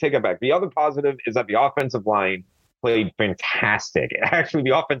I take it back. The other positive is that the offensive line played fantastic. Actually,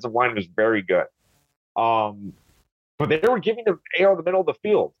 the offensive line was very good. But they were giving the AR the middle of the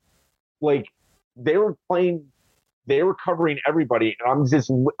field. Like they were covering everybody, and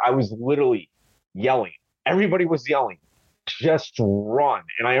I was literally yelling. Everybody was yelling, just run.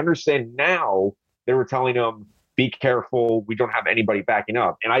 And I understand now they were telling him, be careful. We don't have anybody backing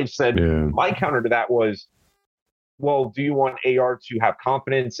up. And I said, My counter to that was, well, do you want AR to have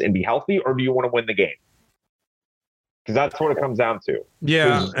confidence and be healthy, or do you want to win the game? Because that's what it comes down to.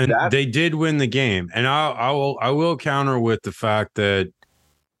 Yeah, and they did win the game. And I will counter with the fact that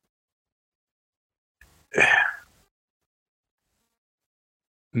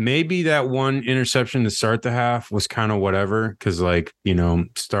maybe that one interception to start the half was kind of whatever, because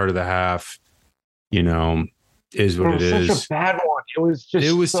start of the half, is what it is. Such a bad one. It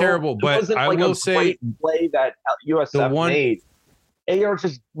was terrible. But I will say, play that USF made. AR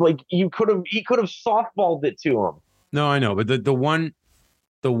just he could have softballed it to him. No, I know, but the one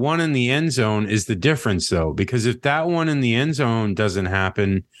in the end zone is the difference, though, because if that one in the end zone doesn't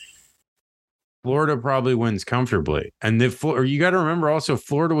happen, Florida probably wins comfortably. And you got to remember also,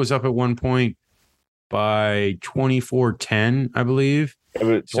 Florida was up at one point by 24-10, I believe.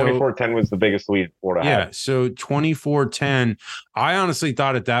 24-10 was the biggest lead Florida had. Yeah, so 24-10. I honestly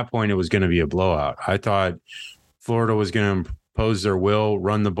thought at that point it was going to be a blowout. I thought Florida was going to impose their will,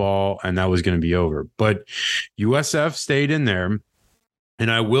 run the ball, and that was going to be over. But USF stayed in there.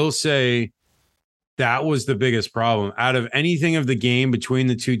 And I will say that was the biggest problem. Out of anything of the game between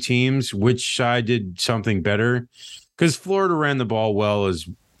the two teams, which side did something better? Because Florida ran the ball well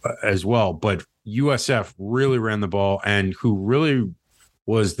as well, but USF really ran the ball, and who really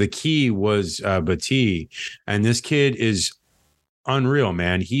was the key was Battie. And this kid is unreal,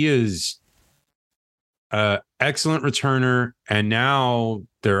 man. He is excellent returner, and now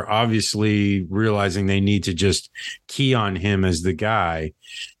they're obviously realizing they need to just key on him as the guy,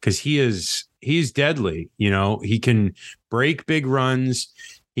 because he's deadly. He can break big runs.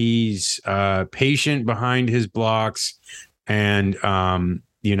 He's patient behind his blocks, and I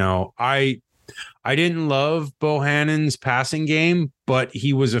didn't love Bohannon's passing game, but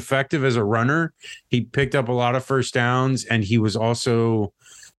he was effective as a runner. He picked up a lot of first downs, and he was also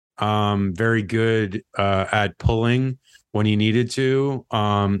very good at pulling when he needed to,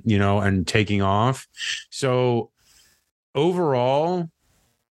 and taking off. So overall,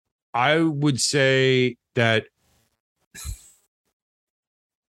 I would say that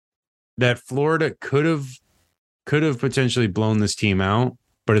Florida could have potentially blown this team out,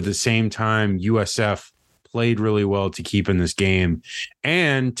 but at the same time, USF played really well to keep in this game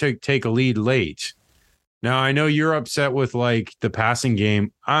and to take a lead late. Now, I know you're upset with the passing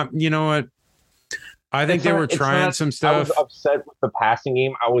game. You know what? I think they were trying some stuff. I was upset with the passing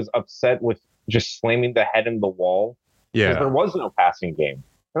game. I was upset with just slamming the head in the wall. Yeah. Because there was no passing game.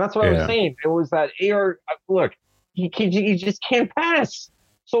 And that's what I was saying. It was that AR, look, he just can't pass.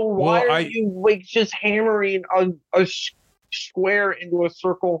 So why are you just hammering a square into a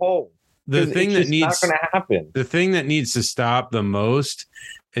circle hole? The thing that needs not going to happen. The thing that needs to stop the most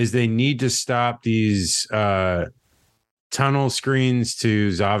is they need to stop these tunnel screens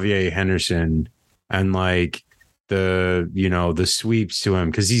to Xavier Henderson and the sweeps to him,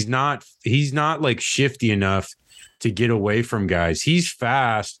 because he's not shifty enough to get away from guys. He's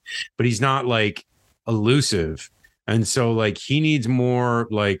fast, but he's not elusive. And so he needs more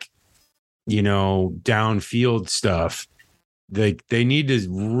downfield stuff. they need to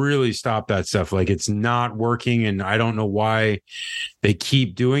really stop that stuff. Like, it's not working, and I don't know why they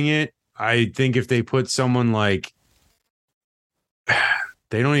keep doing it. I think if they put someone like,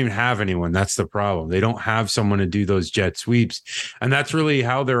 they don't even have anyone. That's the problem. They don't have someone to do those jet sweeps. And that's really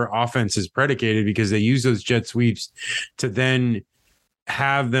how their offense is predicated, because they use those jet sweeps to then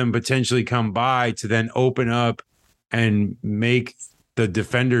have them potentially come by to then open up and make the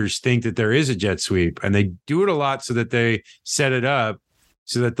defenders think that there is a jet sweep. And they do it a lot so that they set it up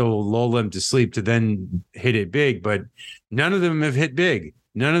so that they'll lull them to sleep to then hit it big. But none of them have hit big.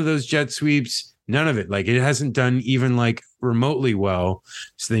 None of those jet sweeps, none of it. Like, it hasn't done even like remotely well.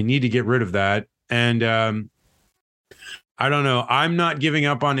 So they need to get rid of that. And I don't know. I'm not giving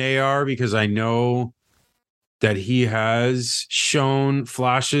up on AR because I know that he has shown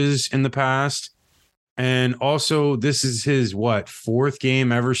flashes in the past. And also, this is his, fourth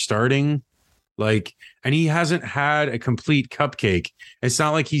game ever starting? Like, and he hasn't had a complete cupcake. It's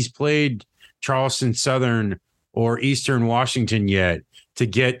not like he's played Charleston Southern or Eastern Washington yet to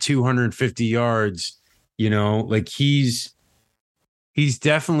get 250 yards. Like, he's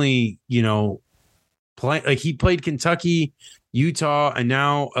definitely, play, like, he played Kentucky, Utah, and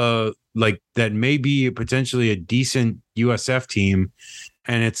now like that may be potentially a decent USF team.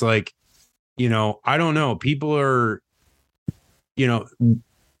 And it's like, I don't know. People are,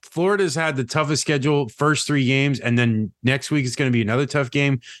 Florida's had the toughest schedule first 3 games, and then next week is going to be another tough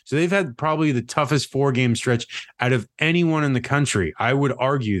game. So they've had probably the toughest 4-game stretch out of anyone in the country. I would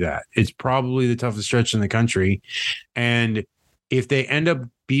argue that it's probably the toughest stretch in the country. And if they end up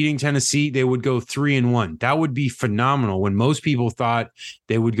beating Tennessee, they would go 3-1. That would be phenomenal, when most people thought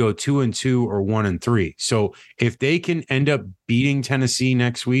they would go 2-2 or 1-3. So if they can end up beating Tennessee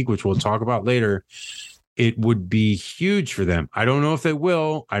next week, which we'll talk about later, it would be huge for them. I don't know if they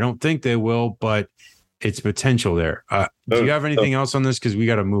will. I don't think they will, but it's potential there. Do you have anything else on this? Because we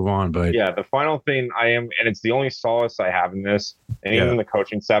got to move on. But yeah, the final thing and it's the only solace I have in this, and even the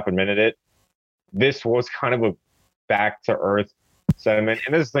coaching staff admitted it, this was kind of a back to earth sentiment.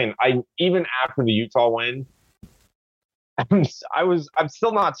 And this thing, even after the Utah win, I'm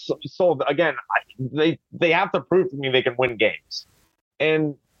still not sold. Again, they have to prove to me they can win games.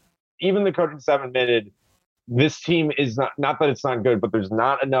 And even the coaching staff admitted this team is not that it's not good, but there's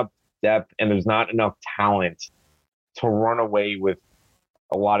not enough depth and there's not enough talent to run away with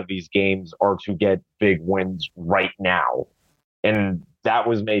a lot of these games or to get big wins right now. And that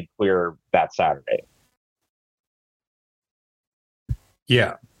was made clear that Saturday.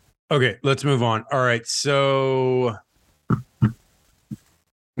 Yeah. Okay, let's move on. All right. So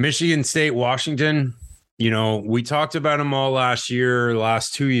Michigan State, Washington, we talked about them all last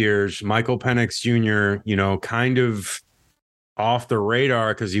 2 years. Michael Penix Jr., kind of off the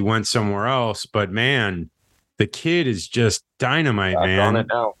radar because he went somewhere else. But man, the kid is just dynamite, man. On it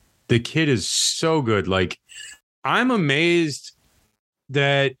now. The kid is so good. Like, I'm amazed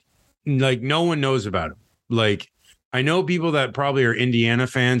that like no one knows about him. Like, I know people that probably are Indiana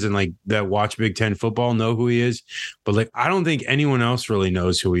fans and like that watch Big Ten football know who he is, but like, I don't think anyone else really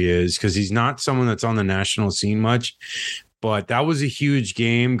knows who he is because he's not someone that's on the national scene much. But that was a huge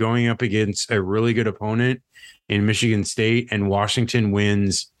game going up against a really good opponent in Michigan State, and Washington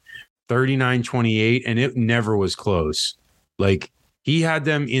wins 39-28, and it never was close. Like, he had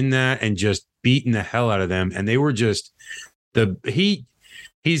them in that and just beating the hell out of them. And they were just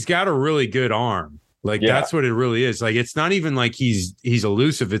he's got a really good arm. Like, that's what it really is. Like, it's not even like he's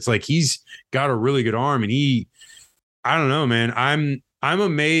elusive. It's like he's got a really good arm, and I don't know, man. I'm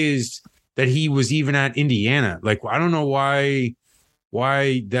amazed that he was even at Indiana. Like, I don't know why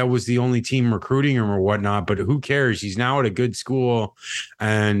that was the only team recruiting him or whatnot, but who cares? He's now at a good school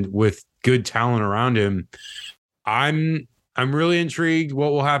and with good talent around him. I'm really intrigued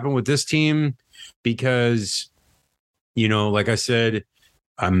what will happen with this team because, like I said,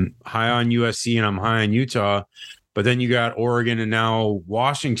 I'm high on USC and I'm high on Utah, but then you got Oregon and now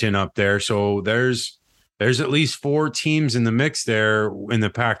Washington up there. So there's at least 4 teams in the mix there in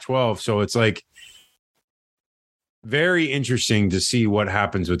the Pac-12. So it's like very interesting to see what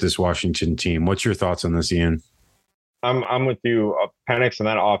happens with this Washington team. What's your thoughts on this, Ian? I'm with you. Penix and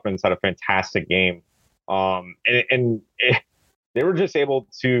that offense had a fantastic game. They were just able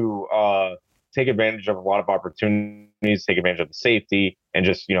to take advantage of a lot of opportunities, take advantage of the safety, and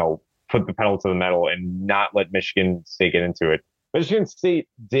just, put the pedal to the metal and not let Michigan State get into it. Michigan State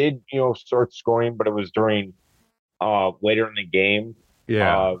did, start scoring, but it was during later in the game.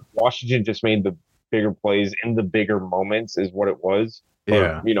 Yeah. Washington just made the bigger plays in the bigger moments is what it was.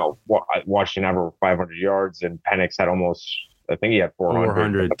 But, Washington had over 500 yards and Penix had almost, I think he had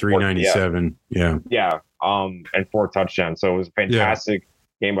 400. 397. Yeah. Yeah. and 4 touchdowns. So it was a fantastic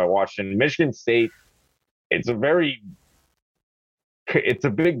game by Washington. Michigan State, it's a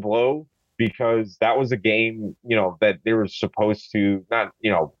big blow because that was a game, that they were supposed to not,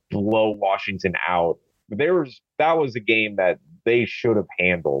 blow Washington out. But that was a game that they should have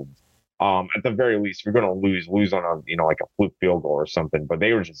handled. At the very least, if you're going to lose on a, like a fluke field goal or something, but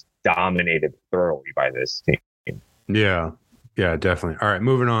they were just dominated thoroughly by this team. Yeah. Yeah, definitely. All right,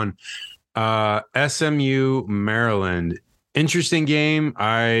 moving on. SMU Maryland. Interesting game.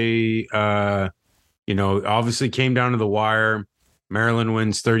 I obviously came down to the wire. Maryland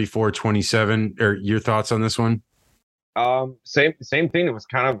wins 34-27. Or your thoughts on this one? Same thing. It was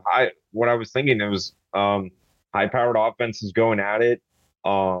kind of what I was thinking. It was high powered offenses going at it.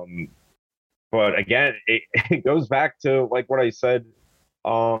 But again, it goes back to like what I said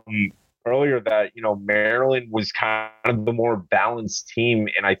earlier, that Maryland was kind of the more balanced team,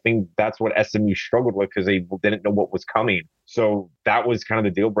 and I think that's what SMU struggled with because they didn't know what was coming. So that was kind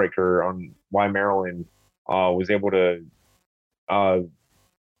of the deal breaker on why Maryland was able to run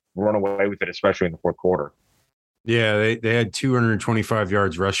away with it, especially in the fourth quarter. Yeah, they had 225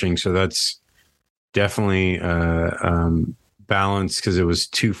 yards rushing, so that's definitely balanced because it was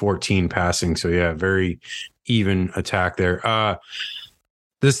 214 passing. So yeah, very even attack there.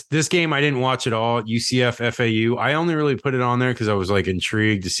 This game I didn't watch at all. UCF FAU. I only really put it on there because I was like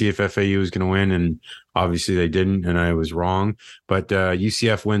intrigued to see if FAU was going to win, and obviously they didn't, and I was wrong. But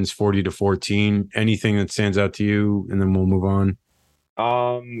UCF wins 40-14. Anything that stands out to you, and then we'll move on.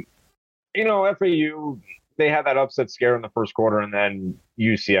 FAU, they had that upset scare in the first quarter, and then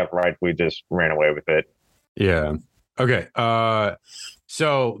UCF rightfully just ran away with it. Yeah. Okay.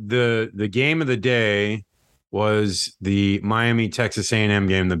 So the game of the day was the Miami Texas A&M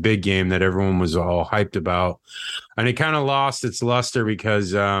game, the big game that everyone was all hyped about, and it kind of lost its luster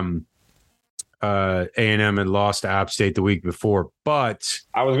because A&M had lost to App State the week before. But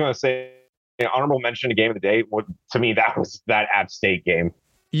I was going to say, honorable mention to game of the day. To me, that was that App State game.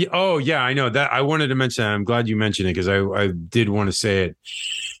 Yeah, oh yeah, I know that. I wanted to mention that. I'm glad you mentioned it because I did want to say it.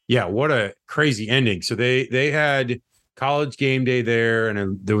 Yeah, what a crazy ending. So they had College Game Day there,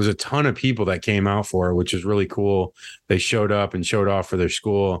 and there was a ton of people that came out for it, which is really cool. They showed up and showed off for their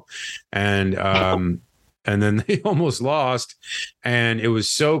school, and then they almost lost, and it was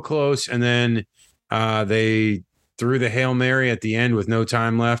so close. And then they threw the Hail Mary at the end with no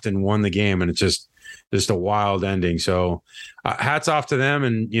time left and won the game, and it's just a wild ending. So hats off to them,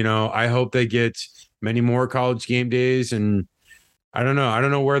 and I hope they get many more College Game Days. And I don't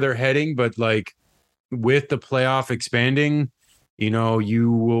know where they're heading, but like with the playoff expanding,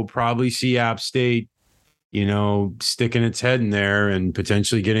 you will probably see App State, sticking its head in there and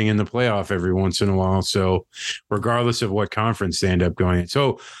potentially getting in the playoff every once in a while. So regardless of what conference they end up going in.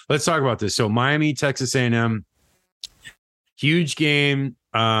 So let's talk about this. So Miami, Texas A&M, huge game,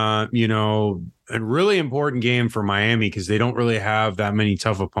 a really important game for Miami because they don't really have that many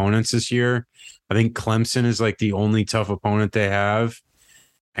tough opponents this year. I think Clemson is like the only tough opponent they have.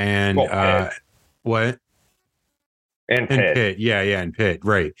 And what? And Pitt. Yeah, and Pitt.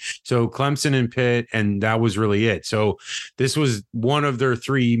 Right. So Clemson and Pitt, and that was really it. So this was one of their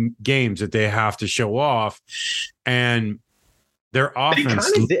 3 games that they have to show off. And their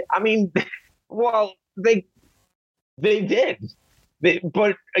offense. They did.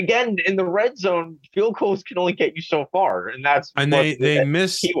 But again, in the red zone, field goals can only get you so far, and they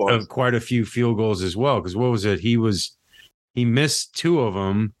missed quite a few field goals as well. Because what was it? He missed 2 of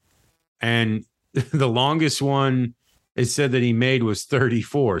them, and the longest one it said that he made was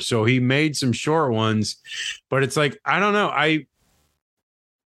 34. So he made some short ones, but it's like I don't know.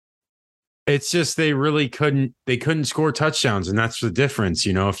 It's just they really couldn't score touchdowns, and that's the difference.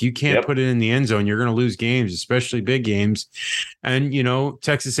 If you can't put it in the end zone, you're going to lose games, especially big games. And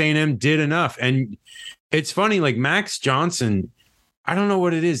Texas A&M did enough. And it's funny, like Max Johnson, I don't know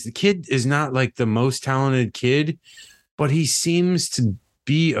what it is. The kid is not like the most talented kid, but he seems to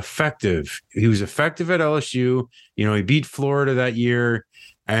be effective. He was effective at LSU. He beat Florida that year,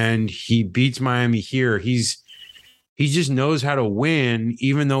 and he beats Miami here. He just knows how to win,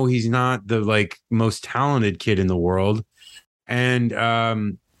 even though he's not the like most talented kid in the world. And I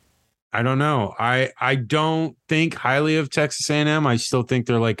don't know. I don't think highly of Texas A&M. I still think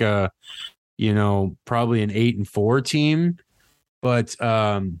they're like a, probably an 8-4 team. But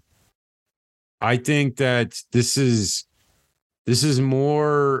I think that this is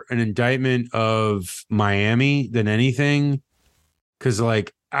more an indictment of Miami than anything. Because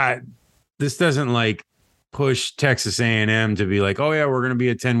this doesn't like push Texas A&M to be like, oh yeah, we're going to be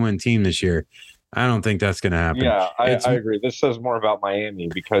a 10-win team this year. I don't think that's going to happen. Yeah, I agree. This says more about Miami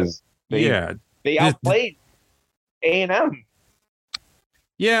because They outplayed A&M.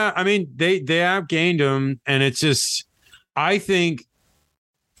 Yeah, I mean they outgained them, and it's just I think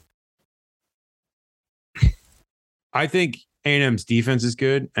A&M's defense is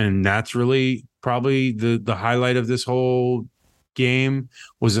good, and that's really probably the highlight of this whole game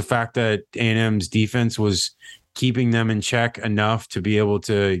was the fact that A&M's defense was keeping them in check enough to be able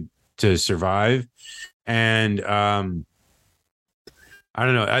to survive. And I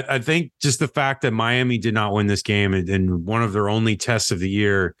don't know. I think just the fact that Miami did not win this game and one of their only tests of the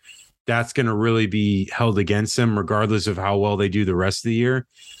year, that's going to really be held against them, regardless of how well they do the rest of the year.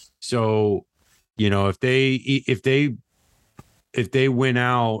 So, if they win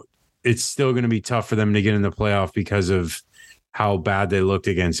out, it's still going to be tough for them to get in the playoff because of how bad they looked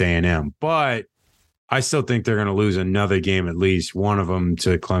against A&M. But I still think they're going to lose another game, at least one of them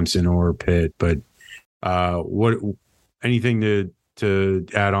to Clemson or Pitt. But what anything to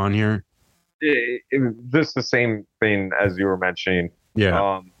add on here? It was just the same thing as you were mentioning.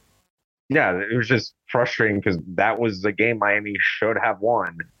 Yeah. Yeah, it was just frustrating because that was a game Miami should have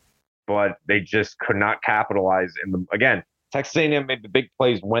won, but they just could not capitalize. Again, Texas A&M made the big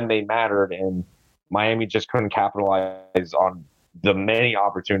plays when they mattered, and Miami just couldn't capitalize on the many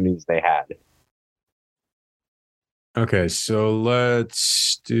opportunities they had. Okay, so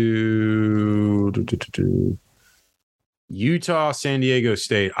let's do Utah, San Diego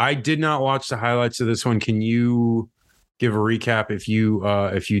State. I did not watch the highlights of this one. Can you give a recap if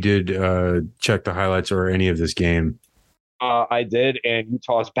you did check the highlights or any of this game? I did, and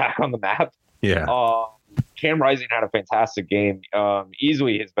Utah's back on the map. Yeah. Cam Rising had a fantastic game.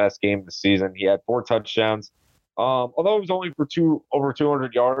 Easily his best game of the season. He had 4 touchdowns. Although it was only for over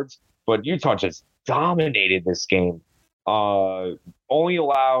 200 yards, but Utah just dominated this game. Only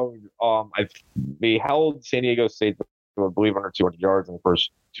allowed they held San Diego State to, I believe, under 200 yards in the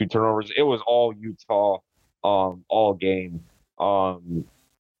first 2 turnovers. It was all Utah all game.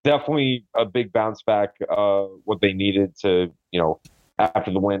 Definitely a big bounce back, what they needed to,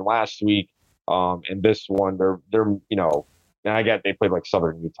 after the win last week. And this one, they're and I get they played like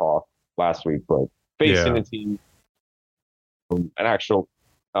Southern Utah last week, but facing a team, an actual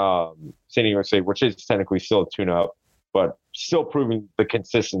San Diego State, which is technically still a tune-up, but still proving the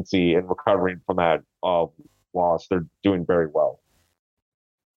consistency and recovering from that loss. They're doing very well.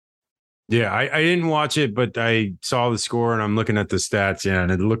 Yeah, I didn't watch it, but I saw the score and I'm looking at the stats. Yeah,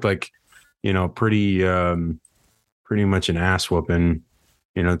 and it looked like, pretty much an ass whooping.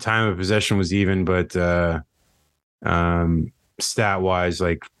 Time of possession was even, but stat wise,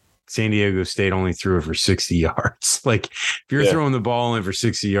 like San Diego State only threw it for 60 yards. Like if you're throwing the ball only for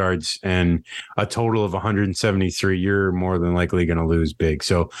 60 yards and a total of 173, you're more than likely going to lose big.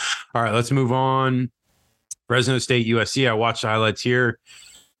 So, all right, let's move on. Fresno State, USC. I watched the highlights here.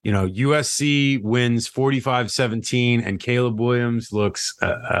 USC wins 45-17 and Caleb Williams looks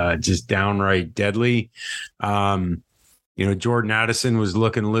just downright deadly. Jordan Addison was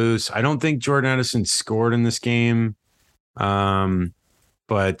looking loose. I don't think Jordan Addison scored in this game.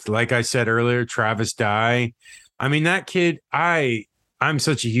 But like I said earlier, Travis Dye, I mean, that kid, I'm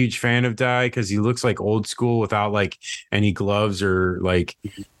such a huge fan of Dye because he looks like old school without like any gloves or like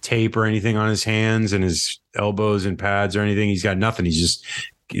tape or anything on his hands and his elbows and pads or anything. He's got nothing. He's just,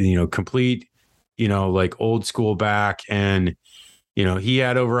 complete, like old school back. And, he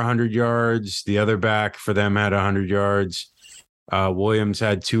had over 100 yards. The other back for them had 100 yards. Williams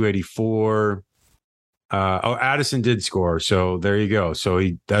had 284. Addison did score. So there you go. So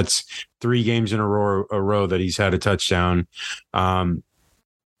that's 3 games in a row that he's had a touchdown. I'm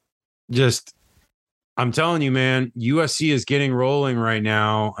telling you, man, USC is getting rolling right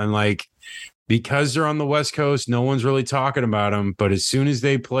now. And like, because they're on the West Coast, no one's really talking about them. But as soon as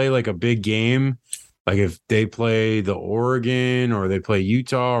they play like a big game, like if they play the Oregon or they play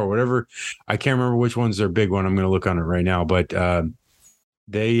Utah or whatever, I can't remember which one's their big one. I'm going to look on it right now. But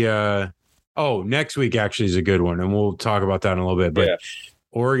next week actually is a good one. And we'll talk about that in a little bit. But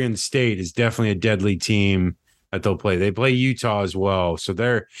Oregon State is definitely a deadly team that they'll play. They play Utah as well. So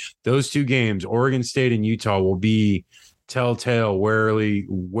those 2 games, Oregon State and Utah, will be telltale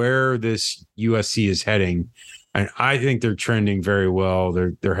where this USC is heading. And I think they're trending very well.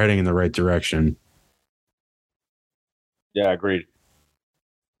 They're heading in the right direction. Yeah, agreed.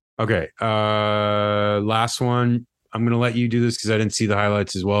 Okay. Last one. I'm going to let you do this because I didn't see the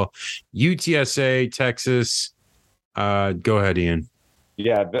highlights as well. UTSA, Texas. Go ahead, Ian.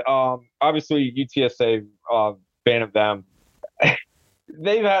 Yeah. Obviously, UTSA, fan of them.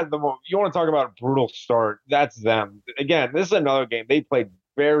 They've had you want to talk about a brutal start. That's them. Again, this is another game. They played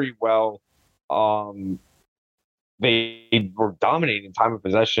very well. They were dominating time of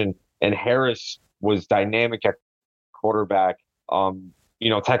possession. and Harris was dynamic at quarterback.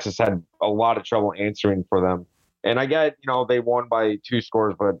 Texas had a lot of trouble answering for them. And I get, they won by 2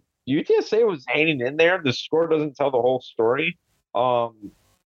 scores, but UTSA was hanging in there. The score doesn't tell the whole story.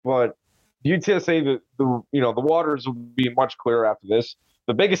 But UTSA, the waters will be much clearer after this.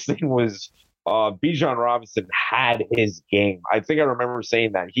 The biggest thing was Bijan Robinson had his game. I think I remember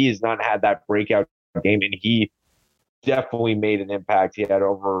saying that he has not had that breakout game, and he definitely made an impact. He had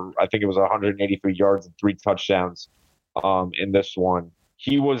over, I think it was 183 yards and 3 touchdowns in this one.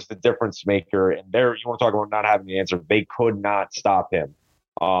 He was the difference maker. And there, you want to talk about not having the answer. They could not stop him.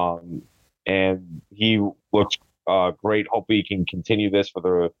 And he looked great. Hopefully he can continue this for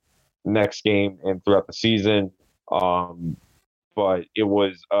the next game and throughout the season. But it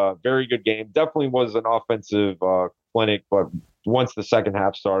was a very good game. Definitely was an offensive clinic, but once the second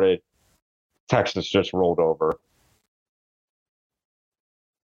half started, Texas just rolled over.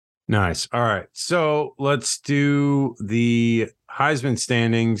 Nice. All right. So let's do the Heisman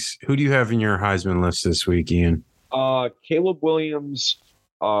standings. Who do you have in your Heisman list this week, Ian? Caleb Williams,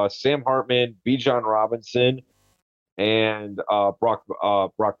 Sam Hartman, Bijan Robinson, and Brock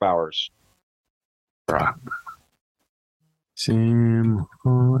Bowers. Brock. Sam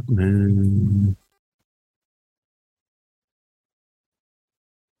Hartman.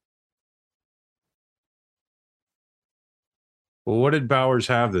 Well, what did Bowers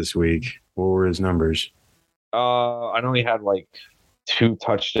have this week? What were his numbers? I know he had like 2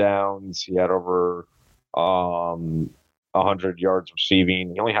 touchdowns. He had over 100 yards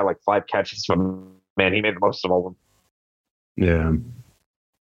receiving. He only had like 5 catches, but man, he made the most of all of them. Yeah.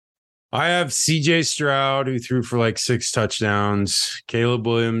 I have CJ Stroud, who threw for like 6 touchdowns, Caleb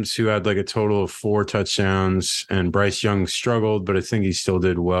Williams, who had like a total of 4 touchdowns, and Bryce Young struggled, but I think he still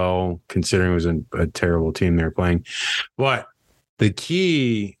did well considering it was a terrible team they were playing. But the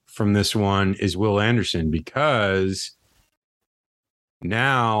key from this one is Will Anderson, because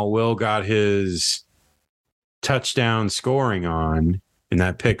now Will got his touchdown scoring on in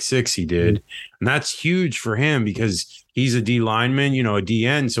that pick 6 he did. And that's huge for him because he's a D lineman, a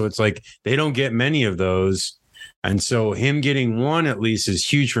DN. So it's like they don't get many of those. And so him getting one at least is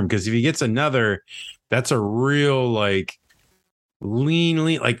huge for him, because if he gets another, that's a real like lean,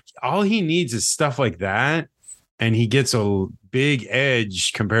 like all he needs is stuff like that. And he gets a big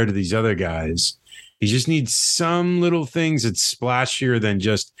edge compared to these other guys. He just needs some little things that's splashier than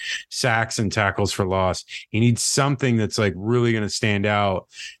just sacks and tackles for loss. He needs something that's like really going to stand out,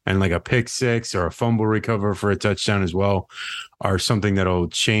 and like a pick 6 or a fumble recover for a touchdown as well are something that'll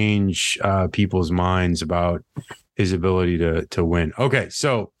change people's minds about his ability to win. Okay,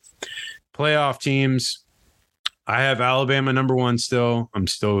 so playoff teams. I have Alabama number 1 still. I'm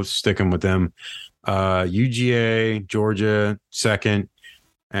still sticking with them. UGA, Georgia second,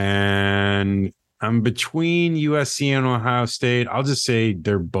 and I'm between USC and Ohio State. I'll just say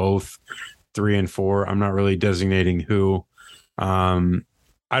they're both 3 and 4. I'm not really designating who.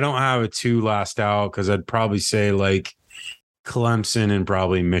 I don't have a 2 last out because I'd probably say like Clemson and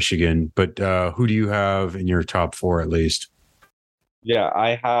probably Michigan. But who do you have in your top 4 at least? Yeah,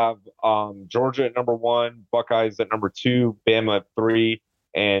 I have Georgia at number 1, Buckeyes at number 2, Bama at 3,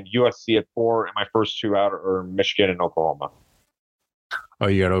 and USC at 4. And my first 2 out are Michigan and Oklahoma. Oh,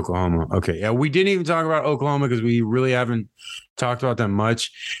 you got Oklahoma. Okay. Yeah, we didn't even talk about Oklahoma because we really haven't talked about them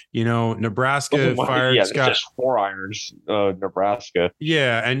much. Nebraska fired yeah, Scott. Just 4 irons, Nebraska.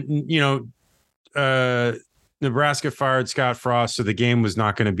 Yeah, and Nebraska fired Scott Frost, so the game was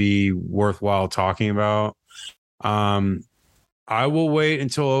not going to be worthwhile talking about. I will wait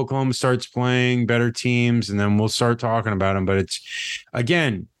until Oklahoma starts playing better teams, and then we'll start talking about them. But it's,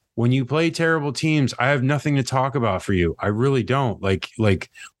 again, when you play terrible teams, I have nothing to talk about for you. I really don't. Like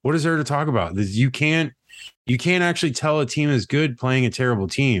what is there to talk about? You can't actually tell a team is good playing a terrible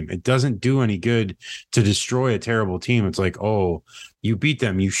team. It doesn't do any good to destroy a terrible team. It's like, oh, you beat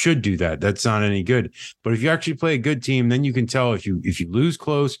them, you should do that. That's not any good. But if you actually play a good team, then you can tell if you lose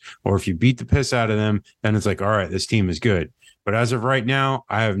close or if you beat the piss out of them, then it's like, all right, this team is good. But as of right now,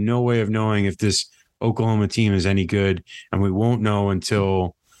 I have no way of knowing if this Oklahoma team is any good, and we won't know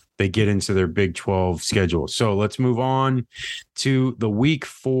until they get into their Big 12 schedule. So let's move on to the week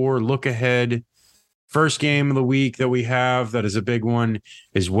 4 look ahead. First game of the week that we have that is a big one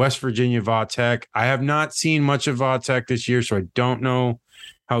is West Virginia Va-Tech. I have not seen much of Va-Tech this year, so I don't know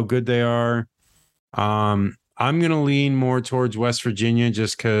how good they are. I'm going to lean more towards West Virginia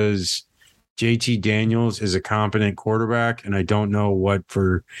just because JT Daniels is a competent quarterback, and I don't know what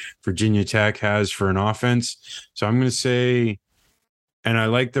Virginia Tech has for an offense. So I'm going to say, and I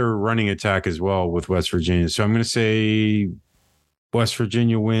like their running attack as well with West Virginia. So I'm going to say West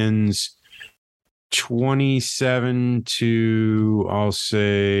Virginia wins 27 to, I'll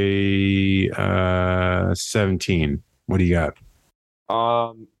say, 17. What do you got?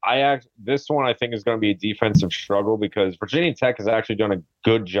 This one I think is going to be a defensive struggle because Virginia Tech has actually done a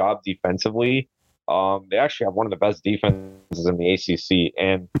good job defensively. They actually have one of the best defenses in the ACC,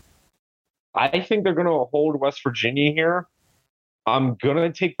 and I think they're going to hold West Virginia here. I'm going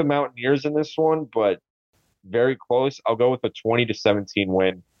to take the Mountaineers in this one, but very close. I'll go with a 20-17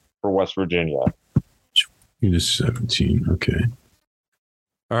 win for West Virginia. 20-17. Okay.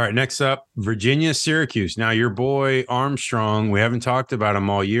 All right. Next up, Virginia, Syracuse. Now, your boy Armstrong, we haven't talked about him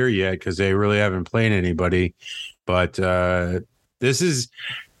all year yet because they really haven't played anybody. But this is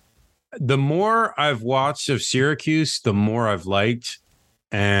the more I've watched of Syracuse, the more I've liked.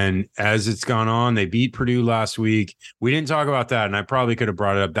 And as it's gone on, they beat Purdue last week. We didn't talk about that, and I probably could have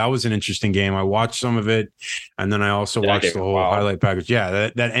brought it up. That was an interesting game. I watched some of it, and then I also watched the whole highlight package. Yeah,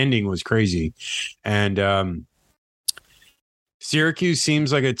 that ending was crazy. And Syracuse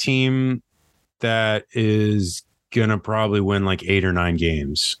seems like a team that is going to probably win like 8 or 9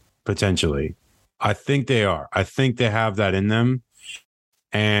 games, potentially. I think they are. I think they have that in them.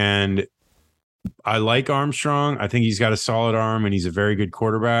 And I like Armstrong. I think he's got a solid arm and he's a very good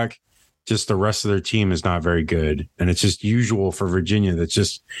quarterback. Just the rest of their team is not very good. And it's just usual for Virginia. That's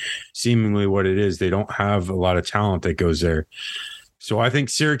just seemingly what it is. They don't have a lot of talent that goes there. So I think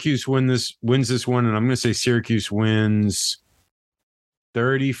Syracuse wins this one. And I'm going to say Syracuse wins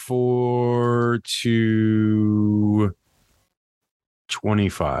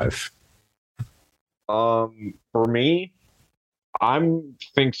 34-25. For me,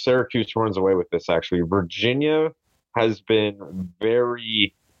 think Syracuse runs away with this, actually. Virginia has been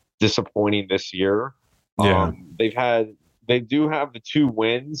very disappointing this year. Yeah. They do have the 2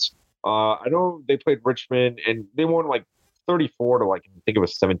 wins. I know they played Richmond and they won like 34 to like, I think it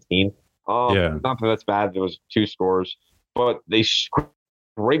was 17. Not that that's bad. There was 2 scores, but they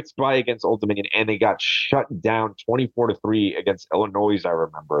scraped by against Old Dominion and they got shut down 24-3 against Illinois, I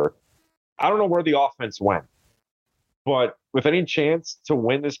remember. I don't know where the offense went. But with any chance to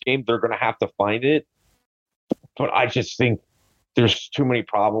win this game, they're going to have to find it. But I just think there's too many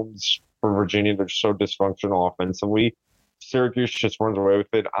problems for Virginia. They're so dysfunctional offensively. Syracuse just runs away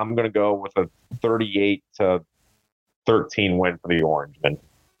with it. I'm going to go with a 38-13 win for the Orangemen.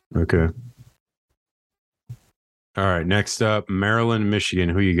 Okay. All right. Next up, Maryland, Michigan.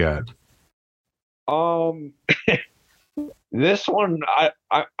 Who you got? This one,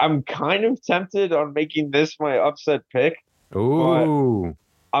 I'm kind of tempted on making this my upset pick. Oh,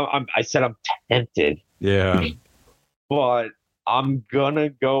 I said I'm tempted. Yeah, but I'm gonna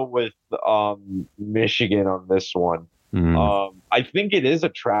go with Michigan on this one. I think it is a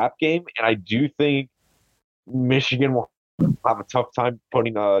trap game, and I do think Michigan will have a tough time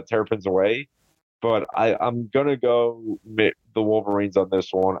putting Terrapins away. But I'm gonna go the Wolverines on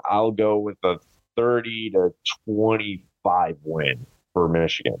this one. I'll go with a 30-25 win for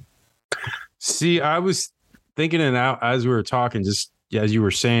Michigan. See, I was thinking it out as we were talking, just as you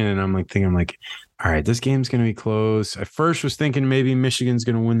were saying, and I'm like, all right, this game's going to be close. I first was thinking maybe Michigan's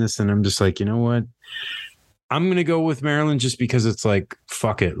going to win this, and I'm just like, you know what? I'm going to go with Maryland just because it's like,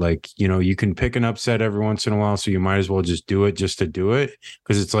 fuck it. Like, you can pick an upset every once in a while, so you might as well just do it just to do it,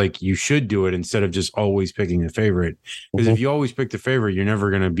 because it's like you should do it instead of just always picking the favorite. Because if you always pick the favorite, you're never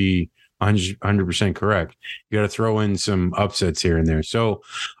going to be 100% correct. You got to throw in some upsets here and there. So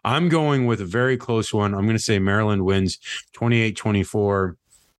I'm going with a very close one. I'm going to say Maryland wins 28-24.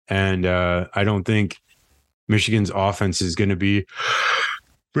 And I don't think Michigan's offense is going to be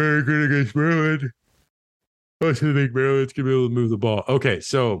very good against Maryland. I think Maryland's going to be able to move the ball. Okay,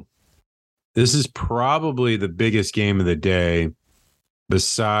 so this is probably the biggest game of the day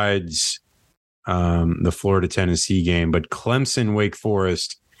besides the Florida-Tennessee game. But Clemson, Wake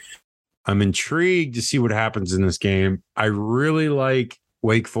Forest, I'm intrigued to see what happens in this game. I really like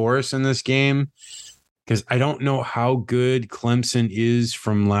Wake Forest in this game because I don't know how good Clemson is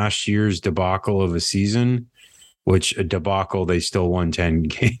from last year's debacle of a season, which a debacle, they still won 10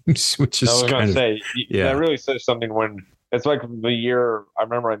 games, which is I was going to say, yeah. That really says something when it's like the year, I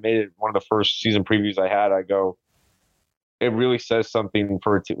remember I made it one of the first season previews I had. I go, it really says something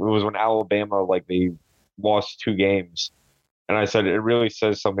for a team. It was when Alabama, like they lost 2 games. And I said, it really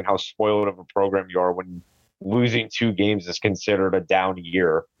says something how spoiled of a program you are when losing 2 games is considered a down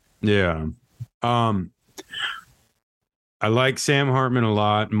year. Yeah. I like Sam Hartman a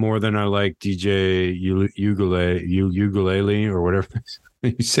lot more than I like DJ Uiagalelei or whatever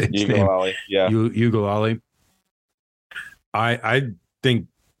you say his name. Yeah. Uiagalelei. I think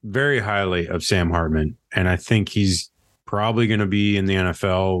very highly of Sam Hartman, and I think he's probably going to be in the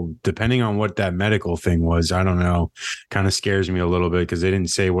NFL, depending on what that medical thing was. I don't know. Kind of scares me a little bit because they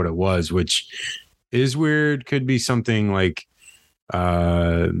didn't say what it was, which is weird. Could be something like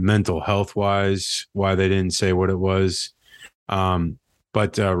mental health wise, why they didn't say what it was.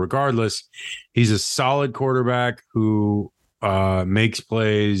 But regardless, he's a solid quarterback who makes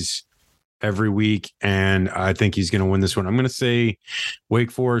plays every week, and I think he's going to win this one. I'm going to say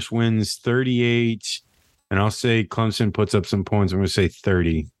Wake Forest wins 38, and I'll say Clemson puts up some points. I'm going to say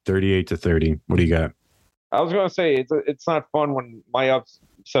 38-30. What do you got? I was going to say it's not fun when my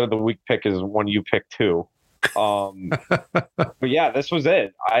upset of the week pick is when you pick two. But yeah, this was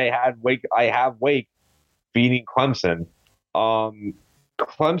it. I have Wake beating Clemson.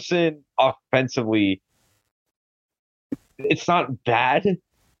 Clemson offensively, it's not bad,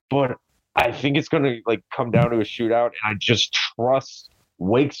 but I think it's going to come down to a shootout, and I just trust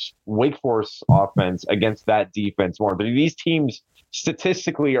Wake Forest offense against that defense more. But these teams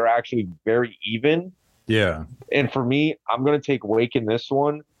statistically are actually very even. Yeah. And for me, I'm going to take Wake in this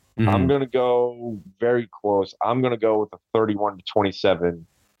one. Mm-hmm. I'm going to go very close. I'm going to go with a 31-27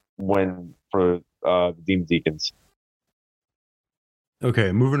 win for the Demon Deacons.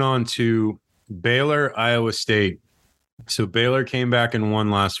 Okay, moving on to Baylor, Iowa State. So Baylor came back and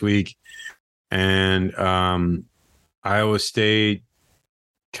won last week, and Iowa State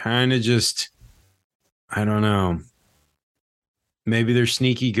kind of just, I don't know. Maybe they're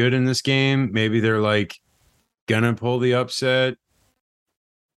sneaky good in this game. Maybe they're gonna pull the upset.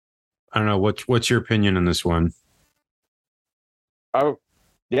 I don't know. What's your opinion on this one? Oh,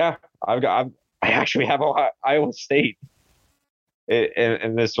 yeah, I actually have Iowa State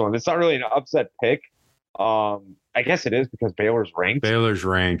in this one. It's not really an upset pick. I guess it is because Baylor's ranked.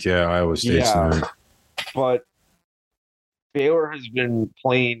 Yeah. Iowa State's not. But Baylor has been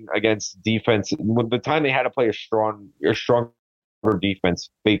playing against defense. With the time they had to play a stronger defense,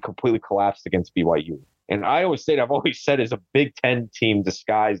 they completely collapsed against BYU. And Iowa State, I've always said, is a Big Ten team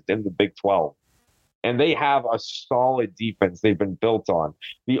disguised in the Big 12. And they have a solid defense they've been built on.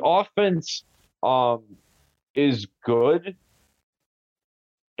 The offense is good,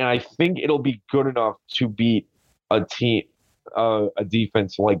 and I think it'll be good enough to beat a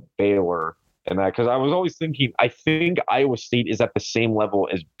defense like Baylor. And that, because I was always thinking, I think Iowa State is at the same level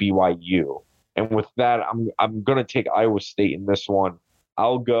as BYU. And with that, I'm gonna take Iowa State in this one.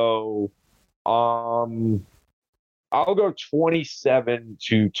 I'll go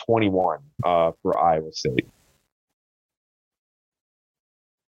 27-21 for Iowa State.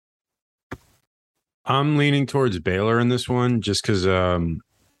 I'm leaning towards Baylor in this one just because I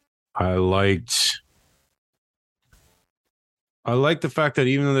like the fact that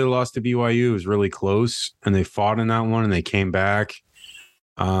even though they lost to BYU, it was really close, and they fought in that one and they came back.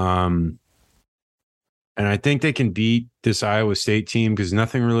 And I think they can beat this Iowa State team because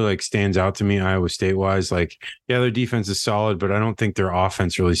nothing really stands out to me Iowa State wise. Yeah, their defense is solid, but I don't think their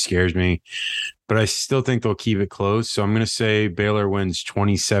offense really scares me. But I still think they'll keep it close. So I'm going to say Baylor wins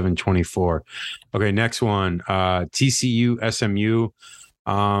 27-24. Okay, next one, TCU, SMU.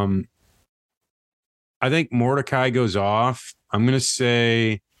 I think Mordecai goes off. I'm going to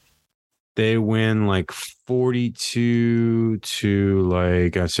say they win 42 to I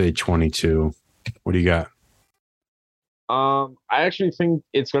say 22. What do you got? I actually think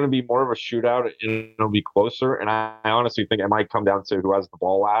it's going to be more of a shootout and it'll be closer. And I honestly think it might come down to who has the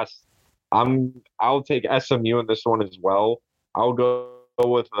ball last. I'll take SMU in this one as well. I'll go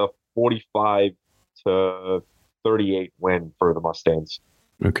with a 45-38 win for the Mustangs.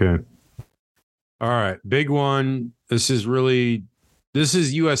 Okay. All right. Big one. This is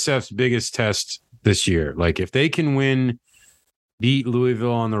USF's biggest test this year. If they can beat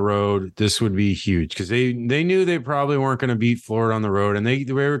Louisville on the road, this would be huge because they knew they probably weren't going to beat Florida on the road, and they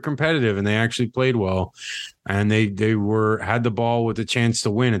were competitive and they actually played well, and they had the ball with a chance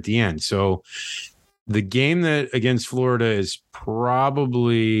to win at the end. So the game that against Florida is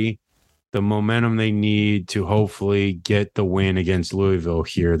probably the momentum they need to hopefully get the win against Louisville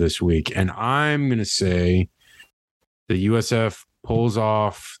here this week. And I'm going to say the USF pulls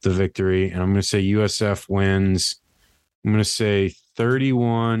off the victory, and I'm going to say USF wins. I'm going to say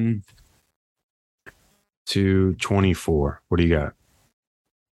 31-24. What do you got?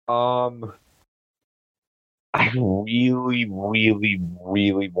 I really, really,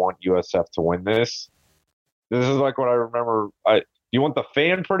 really want USF to win this. This is what I remember. Do you want the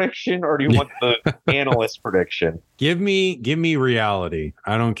fan prediction or do you want the analyst prediction? Give me reality.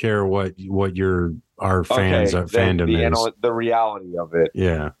 I don't care what our fans fandom is. The reality of it.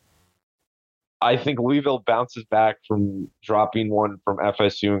 Yeah. I think Louisville bounces back from dropping one from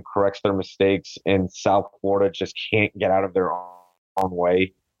FSU and corrects their mistakes, and South Florida just can't get out of their own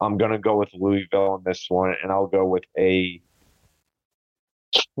way. I'm going to go with Louisville in this one, and I'll go with a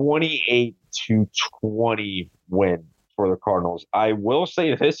 28-20 win for the Cardinals. I will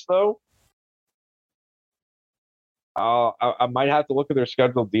say this, though. I might have to look at their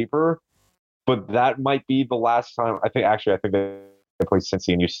schedule deeper, but that might be the last time. I think they play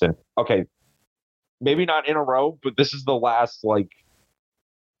Cincy and Houston. Okay, maybe not in a row, but this is the last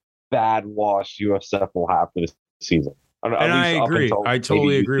bad loss USF will have for this season. And I agree. I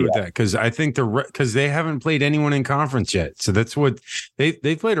totally agree with that because I think because they haven't played anyone in conference yet, so that's what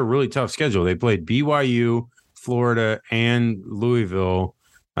they played a really tough schedule. They played BYU, Florida, and Louisville,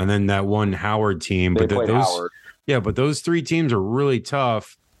 and then that one Howard team. But those three teams are really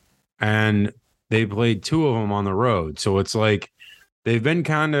tough, and they played two of them on the road. So it's like they've been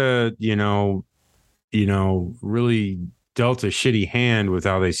kind of really dealt a shitty hand with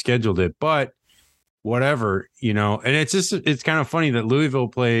how they scheduled it, but. Whatever, and it's kind of funny that Louisville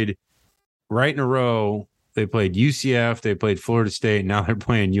played right in a row. They played UCF, they played Florida State, and now they're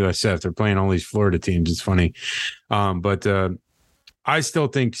playing USF. They're playing all these Florida teams. It's funny. But I still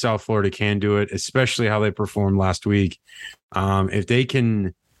think South Florida can do it, especially how they performed last week. If they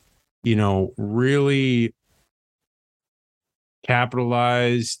can, really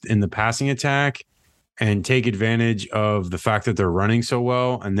capitalize in the passing attack and take advantage of the fact that they're running so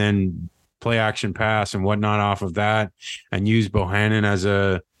well, and then play action pass and whatnot off of that and use Bohannon as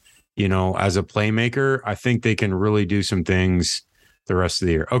a playmaker, I think they can really do some things the rest of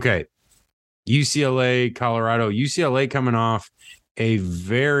the year. Okay. UCLA, Colorado. UCLA coming off a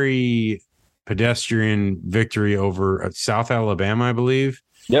very pedestrian victory over South Alabama, I believe.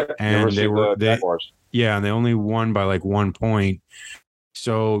 Yep. And and they only won by 1 point.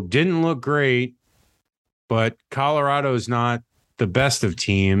 So didn't look great, but Colorado's not the best of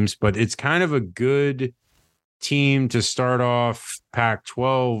teams, but it's kind of a good team to start off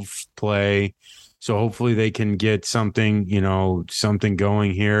Pac-12 play. So hopefully they can get something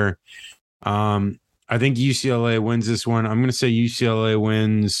going here. I think UCLA wins this one. I'm going to say UCLA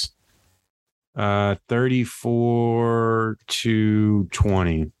wins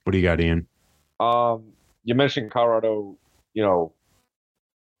 34-20. What do you got, Ian? You mentioned Colorado,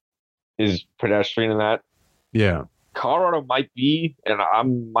 is pedestrian in that. Yeah. Colorado might be, and I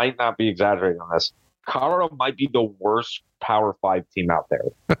might not be exaggerating on this, Colorado might be the worst Power 5 team out there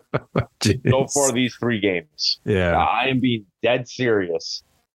so far these 3 games. Yeah. I am being dead serious,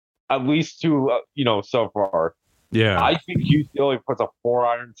 at least to, so far. Yeah. I think UCLA puts a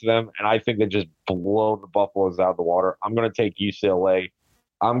 4-iron to them, and I think they just blow the Buffaloes out of the water. I'm going to take UCLA.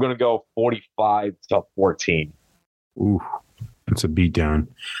 I'm going to go 45-14. Ooh, that's a beatdown.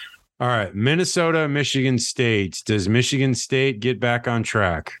 All right, Minnesota, Michigan State. Does Michigan State get back on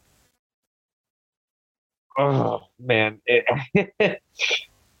track? Oh, man. This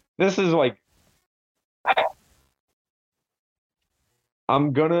is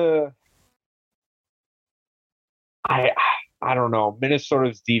I'm going to I don't know.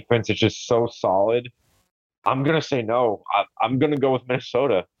 Minnesota's defense is just so solid. I'm going to say no. I'm going to go with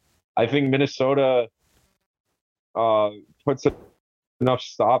Minnesota. I think Minnesota puts enough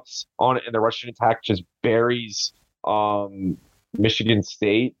stops on it, and the rushing attack just buries Michigan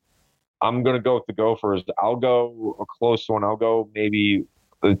State. I'm going to go with the Gophers. I'll go a close one. I'll go maybe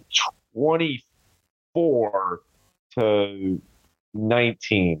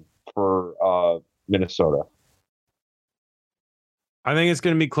 24-19 for Minnesota. I think it's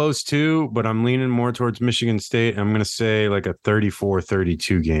going to be close too, but I'm leaning more towards Michigan State. I'm going to say a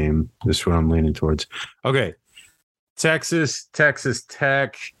 34-32 game. This is what I'm leaning towards. Okay. Texas Tech.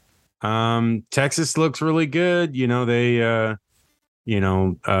 Texas looks really good. They beat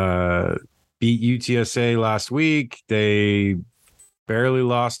UTSA last week. They barely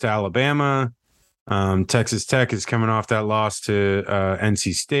lost to Alabama. Texas Tech is coming off that loss to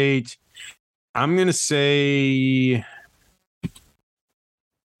NC State. I'm going to say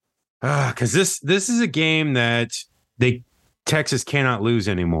because this is a game that Texas cannot lose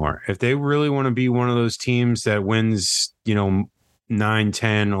anymore. If they really want to be one of those teams that wins, 9,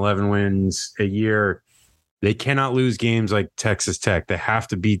 10, 11 wins a year, they cannot lose games like Texas Tech. They have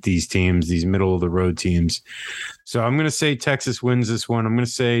to beat these teams, these middle of the road teams. So I'm going to say Texas wins this one. I'm going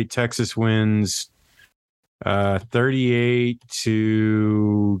to say Texas wins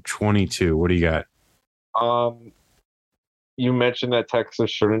 38-22. What do you got? You mentioned that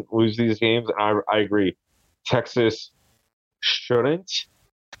Texas shouldn't lose these games, and I agree. Texas shouldn't.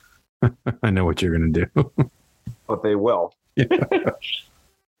 I know what you're going to do. But they will. Yeah.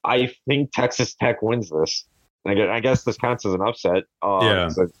 I think Texas Tech wins this. I guess this counts as an upset. Yeah.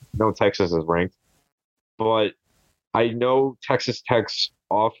 So no Texas is ranked, but I know Texas Tech's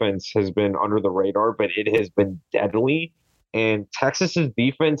offense has been under the radar, but it has been deadly, and Texas's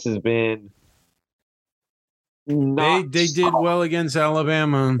defense has been not. They did well against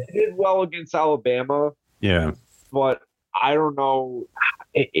Alabama. They did well against Alabama. Yeah. But I don't know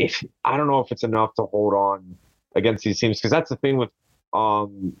if it's enough to hold on against these teams, because that's the thing with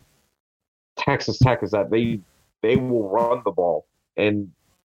Texas Tech, is that they will run the ball, and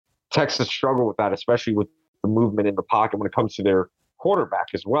Texas struggle with that, especially with the movement in the pocket when it comes to their quarterback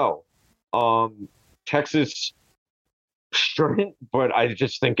as well. Texas shouldn't, but I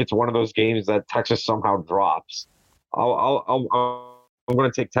just think it's one of those games that Texas somehow drops. I'm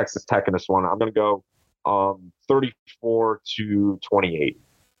going to take Texas Tech in this one. I'm going to go 34-28.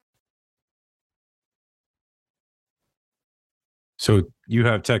 So you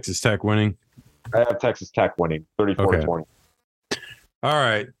have Texas Tech winning? I have Texas Tech winning 34-20. All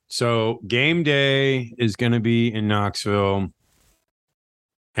right. So game day is going to be in Knoxville.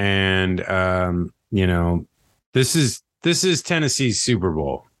 And, this is Tennessee's Super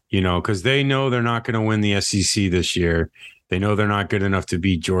Bowl, because they know they're not going to win the SEC this year. They know they're not good enough to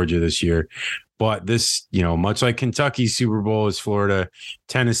beat Georgia this year. But this, much like Kentucky's Super Bowl is Florida,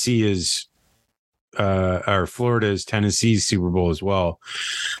 Tennessee is or Florida is Tennessee's Super Bowl as well.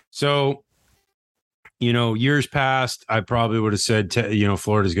 So, years past, I probably would have said,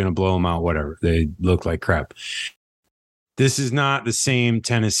 Florida's going to blow them out, whatever. They look like crap. This is not the same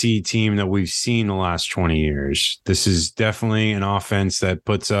Tennessee team that we've seen the last 20 years. This is definitely an offense that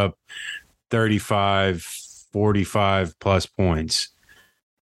puts up 35, 45 plus points.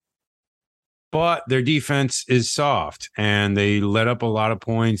 But their defense is soft, and they let up a lot of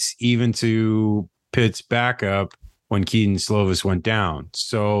points, even to Pitt's backup when Keaton Slovis went down.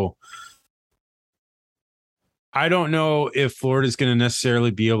 So I don't know if Florida's going to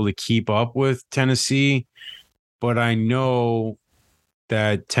necessarily be able to keep up with Tennessee, but I know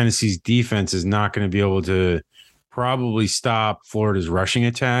that Tennessee's defense is not going to be able to probably stop Florida's rushing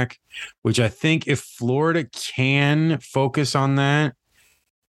attack, which I think if Florida can focus on that,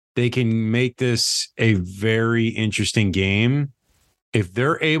 they can make this a very interesting game. If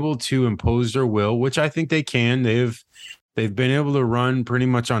they're able to impose their will, which I think they can, they've been able to run pretty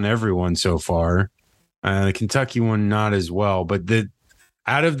much on everyone so far. The Kentucky one, not as well, but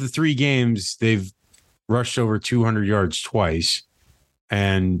out of the 3 games, they've rushed over 200 yards twice,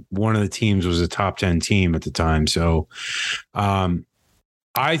 and one of the teams was a top 10 team at the time. So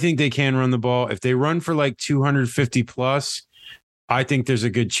I think they can run the ball. If they run for like 250 plus, I think there's a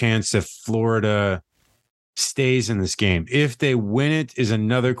good chance that Florida stays in this game. If they win it is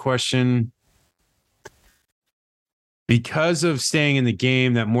another question. Because of staying in the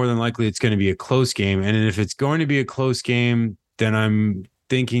game, that more than likely it's going to be a close game. And if it's going to be a close game, then I'm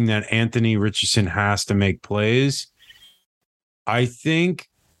thinking that Anthony Richardson has to make plays. I think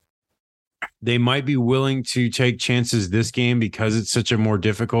they might be willing to take chances this game because it's such a more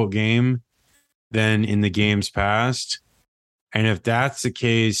difficult game than in the games past. And if that's the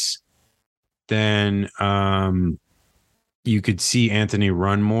case, then you could see Anthony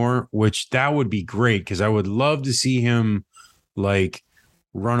run more, which that would be great, because I would love to see him like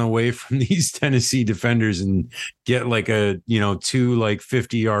run away from these Tennessee defenders and get like a, 2 like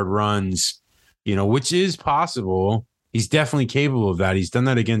 50-yard runs, which is possible. He's definitely capable of that. He's done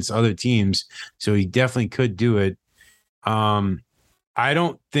that against other teams, so he definitely could do it. I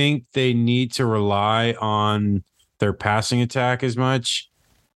don't think they need to rely on their passing attack as much.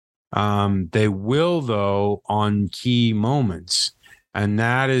 They will, though, on key moments. And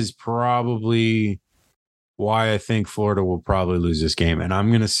that is probably why I think Florida will probably lose this game. And I'm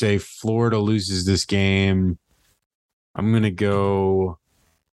going to say Florida loses this game. I'm going to go,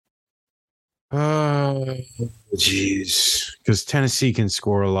 because Tennessee can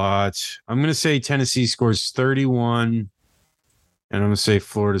score a lot. I'm going to say Tennessee scores 31, and I'm going to say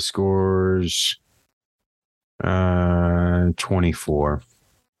Florida scores 24.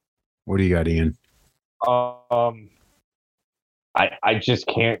 What do you got, Ian? I just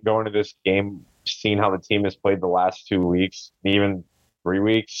can't go into this game seeing how the team has played the last 2 weeks, even 3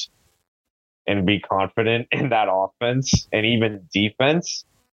 weeks, and be confident in that offense and even defense.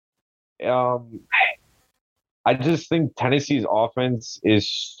 I just think Tennessee's offense is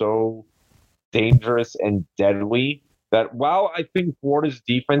so dangerous and deadly that while I think Florida's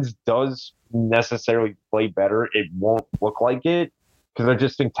defense does necessarily play better, it won't look like it, because I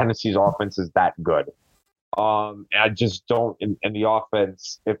just think Tennessee's offense is that good. I just don't, in the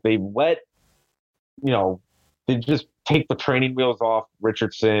offense, if they let, they just take the training wheels off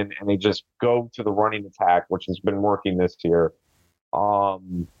Richardson and they just go to the running attack, which has been working this year.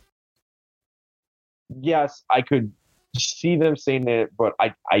 Yes, I could see them saying it, but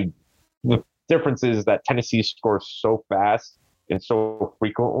the difference is that Tennessee scores so fast and so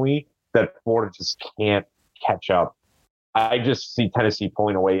frequently that Florida just can't catch up. I just see Tennessee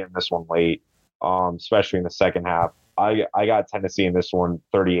pulling away in this one late, especially in the second half. I got Tennessee in this one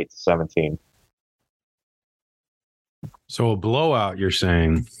 38-17. So a blowout, you're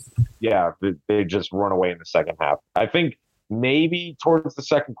saying? Yeah, they just run away in the second half. I think maybe towards the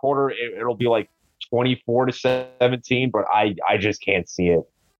second quarter it'll be like 24-17, but I just can't see it.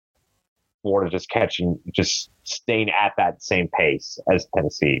 Florida just staying at that same pace as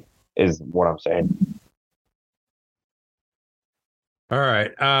Tennessee is what I'm saying. All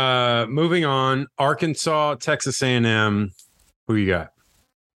right. Moving on. Arkansas, Texas A&M. Who you got?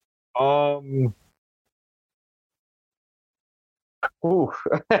 Ooh.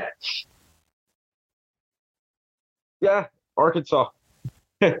 Yeah, Arkansas.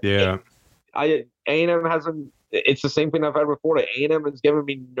 Yeah. A&M hasn't. It's the same thing I've had before. A&M has given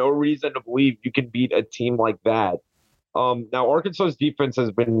me no reason to believe you can beat a team like that. Now Arkansas's defense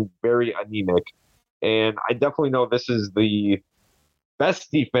has been very anemic, and I definitely know this is the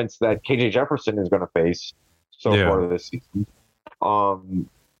best defense that KJ Jefferson is going to face so far this season.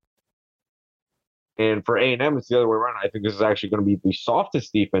 And for A&M, it's the other way around. I think this is actually going to be the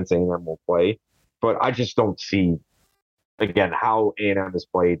softest defense A&M will play, but I just don't see, again, how A&M has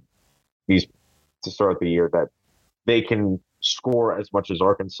played these to start the year that they can score as much as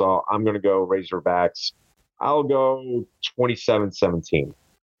Arkansas. I'm going to go Razorbacks. I'll go 27-17.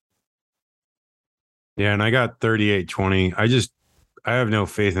 Yeah, and I got 38-20. I have no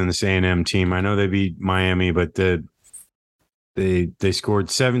faith in this A&M team. I know they beat Miami, but they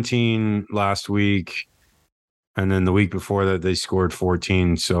scored 17 last week, and then the week before that they scored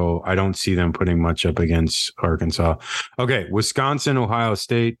 14. So I don't see them putting much up against Arkansas. Okay, Wisconsin, Ohio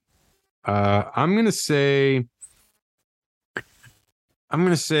State. I'm gonna say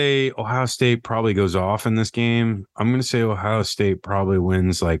Ohio State probably goes off in this game. I'm gonna say Ohio State probably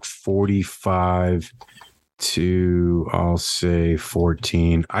wins like 45 to, I'll say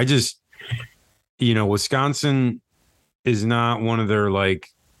 14. Wisconsin is not one of their like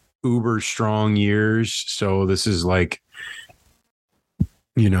uber strong years. So this is like,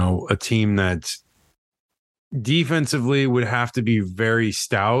 a team that's defensively would have to be very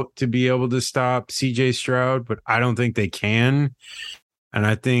stout to be able to stop CJ Stroud, but I don't think they can. And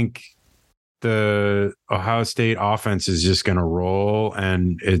I think the Ohio State offense is just going to roll,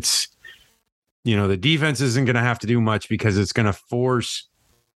 and it's, the defense isn't going to have to do much because it's going to force,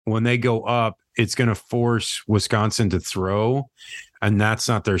 when they go up, it's going to force Wisconsin to throw, and that's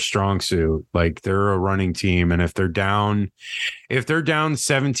not their strong suit. Like, they're a running team, and if they're down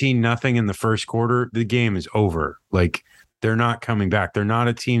 17-0 in the first quarter, the game is over. Like, they're not coming back. They're not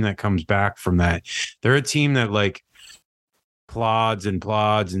a team that comes back from that. They're a team that like plods and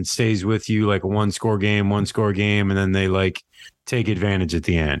stays with you, like a one score game, and then they like take advantage at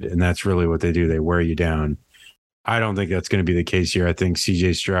the end. And that's really what they do. They wear you down. I don't think that's going to be the case here. I think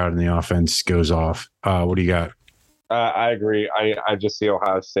CJ Stroud and the offense goes off. What do you got? I agree. I just see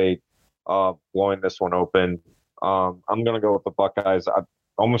Ohio State blowing this one open. I'm going to go with the Buckeyes.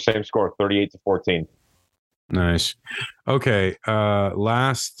 Almost same score, 38-14. Nice. Okay.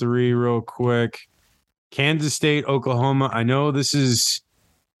 Last three real quick. Kansas State, Oklahoma. I know this is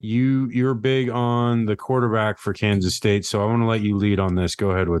you're big on the quarterback for Kansas State, so I want to let you lead on this.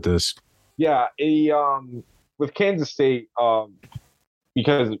 Go ahead with this. Yeah, with Kansas State,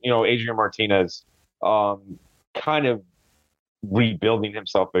 because Adrian Martinez kind of rebuilding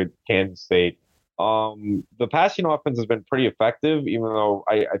himself at Kansas State. The passing offense has been pretty effective, even though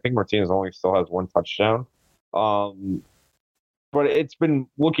I think Martinez only still has one touchdown. But it's been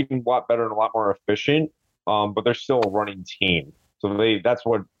looking a lot better and a lot more efficient. But they're still a running team, so that's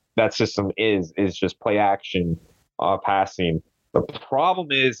what that system is just play action, passing. The problem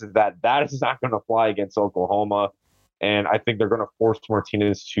is that is not going to fly against Oklahoma, and I think they're going to force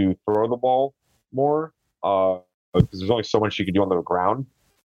Martinez to throw the ball more because there's only so much you can do on the ground.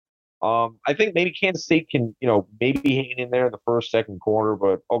 I think maybe Kansas State can, maybe hang in there in the first, second quarter,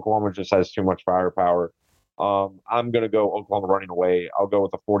 but Oklahoma just has too much firepower. I'm going to go Oklahoma running away. I'll go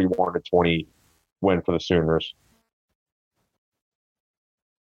with a 41-20 win for the Sooners.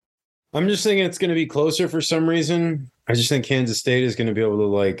 I'm just thinking it's going to be closer for some reason. I just think Kansas State is going to be able to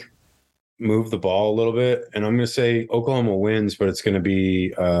like move the ball a little bit. And I'm going to say Oklahoma wins, but it's going to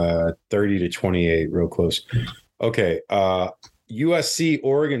be 30-28, real close. Okay. USC,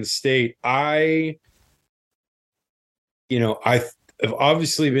 Oregon State. I I've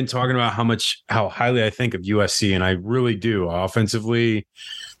obviously been talking about how highly I think of USC, and I really do. Offensively,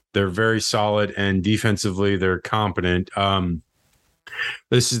 they're very solid, and defensively, they're competent.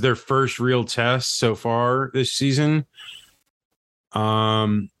 This is their first real test so far this season.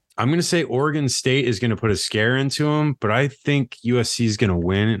 I'm going to say Oregon State is going to put a scare into them, but I think USC is going to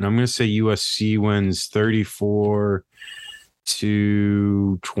win, and I'm going to say USC wins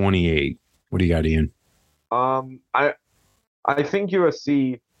 34-28. What do you got, Ian? I think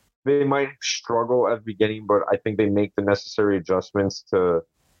USC, they might struggle at the beginning, but I think they make the necessary adjustments to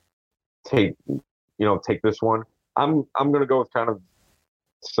take this one. I'm gonna go with kind of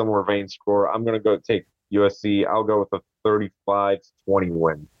similar vein score. I'm gonna go take USC. I'll go with a 35-20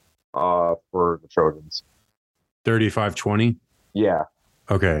 win for the Trojans. 35-20? Yeah.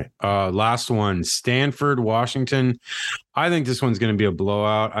 Okay. Last one, Stanford, Washington. I think this one's going to be a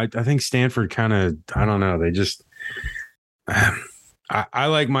blowout. I think Stanford kind of, I don't know. They just, I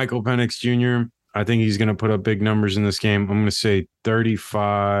like Michael Penix Jr. I think he's going to put up big numbers in this game. I'm going to say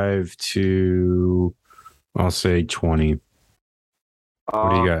 35 to, I'll say 20. What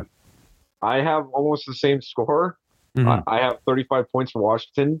do you got? I have almost the same score. Mm-hmm. I have 35 points for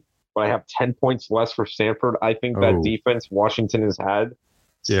Washington, but I have 10 points less for Stanford. I think that defense Washington has had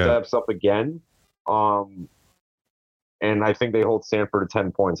steps up again. And I think they hold Stanford to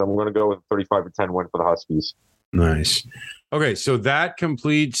 10 points. I'm going to go with a 35-10 win for the Huskies. Nice. Okay, so that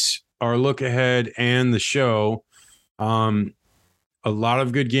completes our look ahead and the show. A lot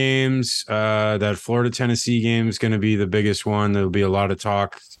of good games. That Florida-Tennessee game is going to be the biggest one. There'll be a lot of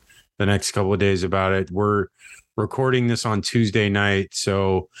talk the next couple of days about it. We're recording this on Tuesday night,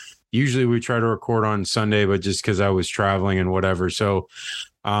 so usually we try to record on Sunday, but just because I was traveling and whatever. So,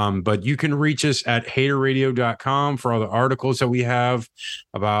 but you can reach us at haterradio.com for all the articles that we have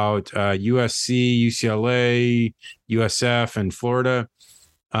about USC, UCLA, USF, and Florida.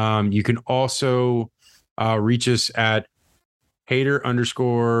 You can also reach us at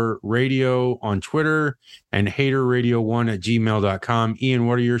hater_radio on Twitter and haterradio1@gmail.com. Ian,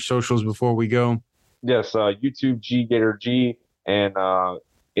 what are your socials before we go? Yes, YouTube GGatorG and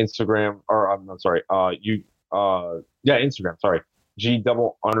Instagram, or I'm sorry, Instagram, sorry,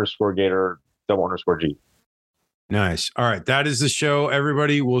 G_Gator_G. Nice. All right, that is the show,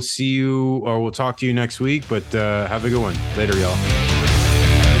 everybody. We'll see you, or we'll talk to you next week, but have a good one. Later, y'all.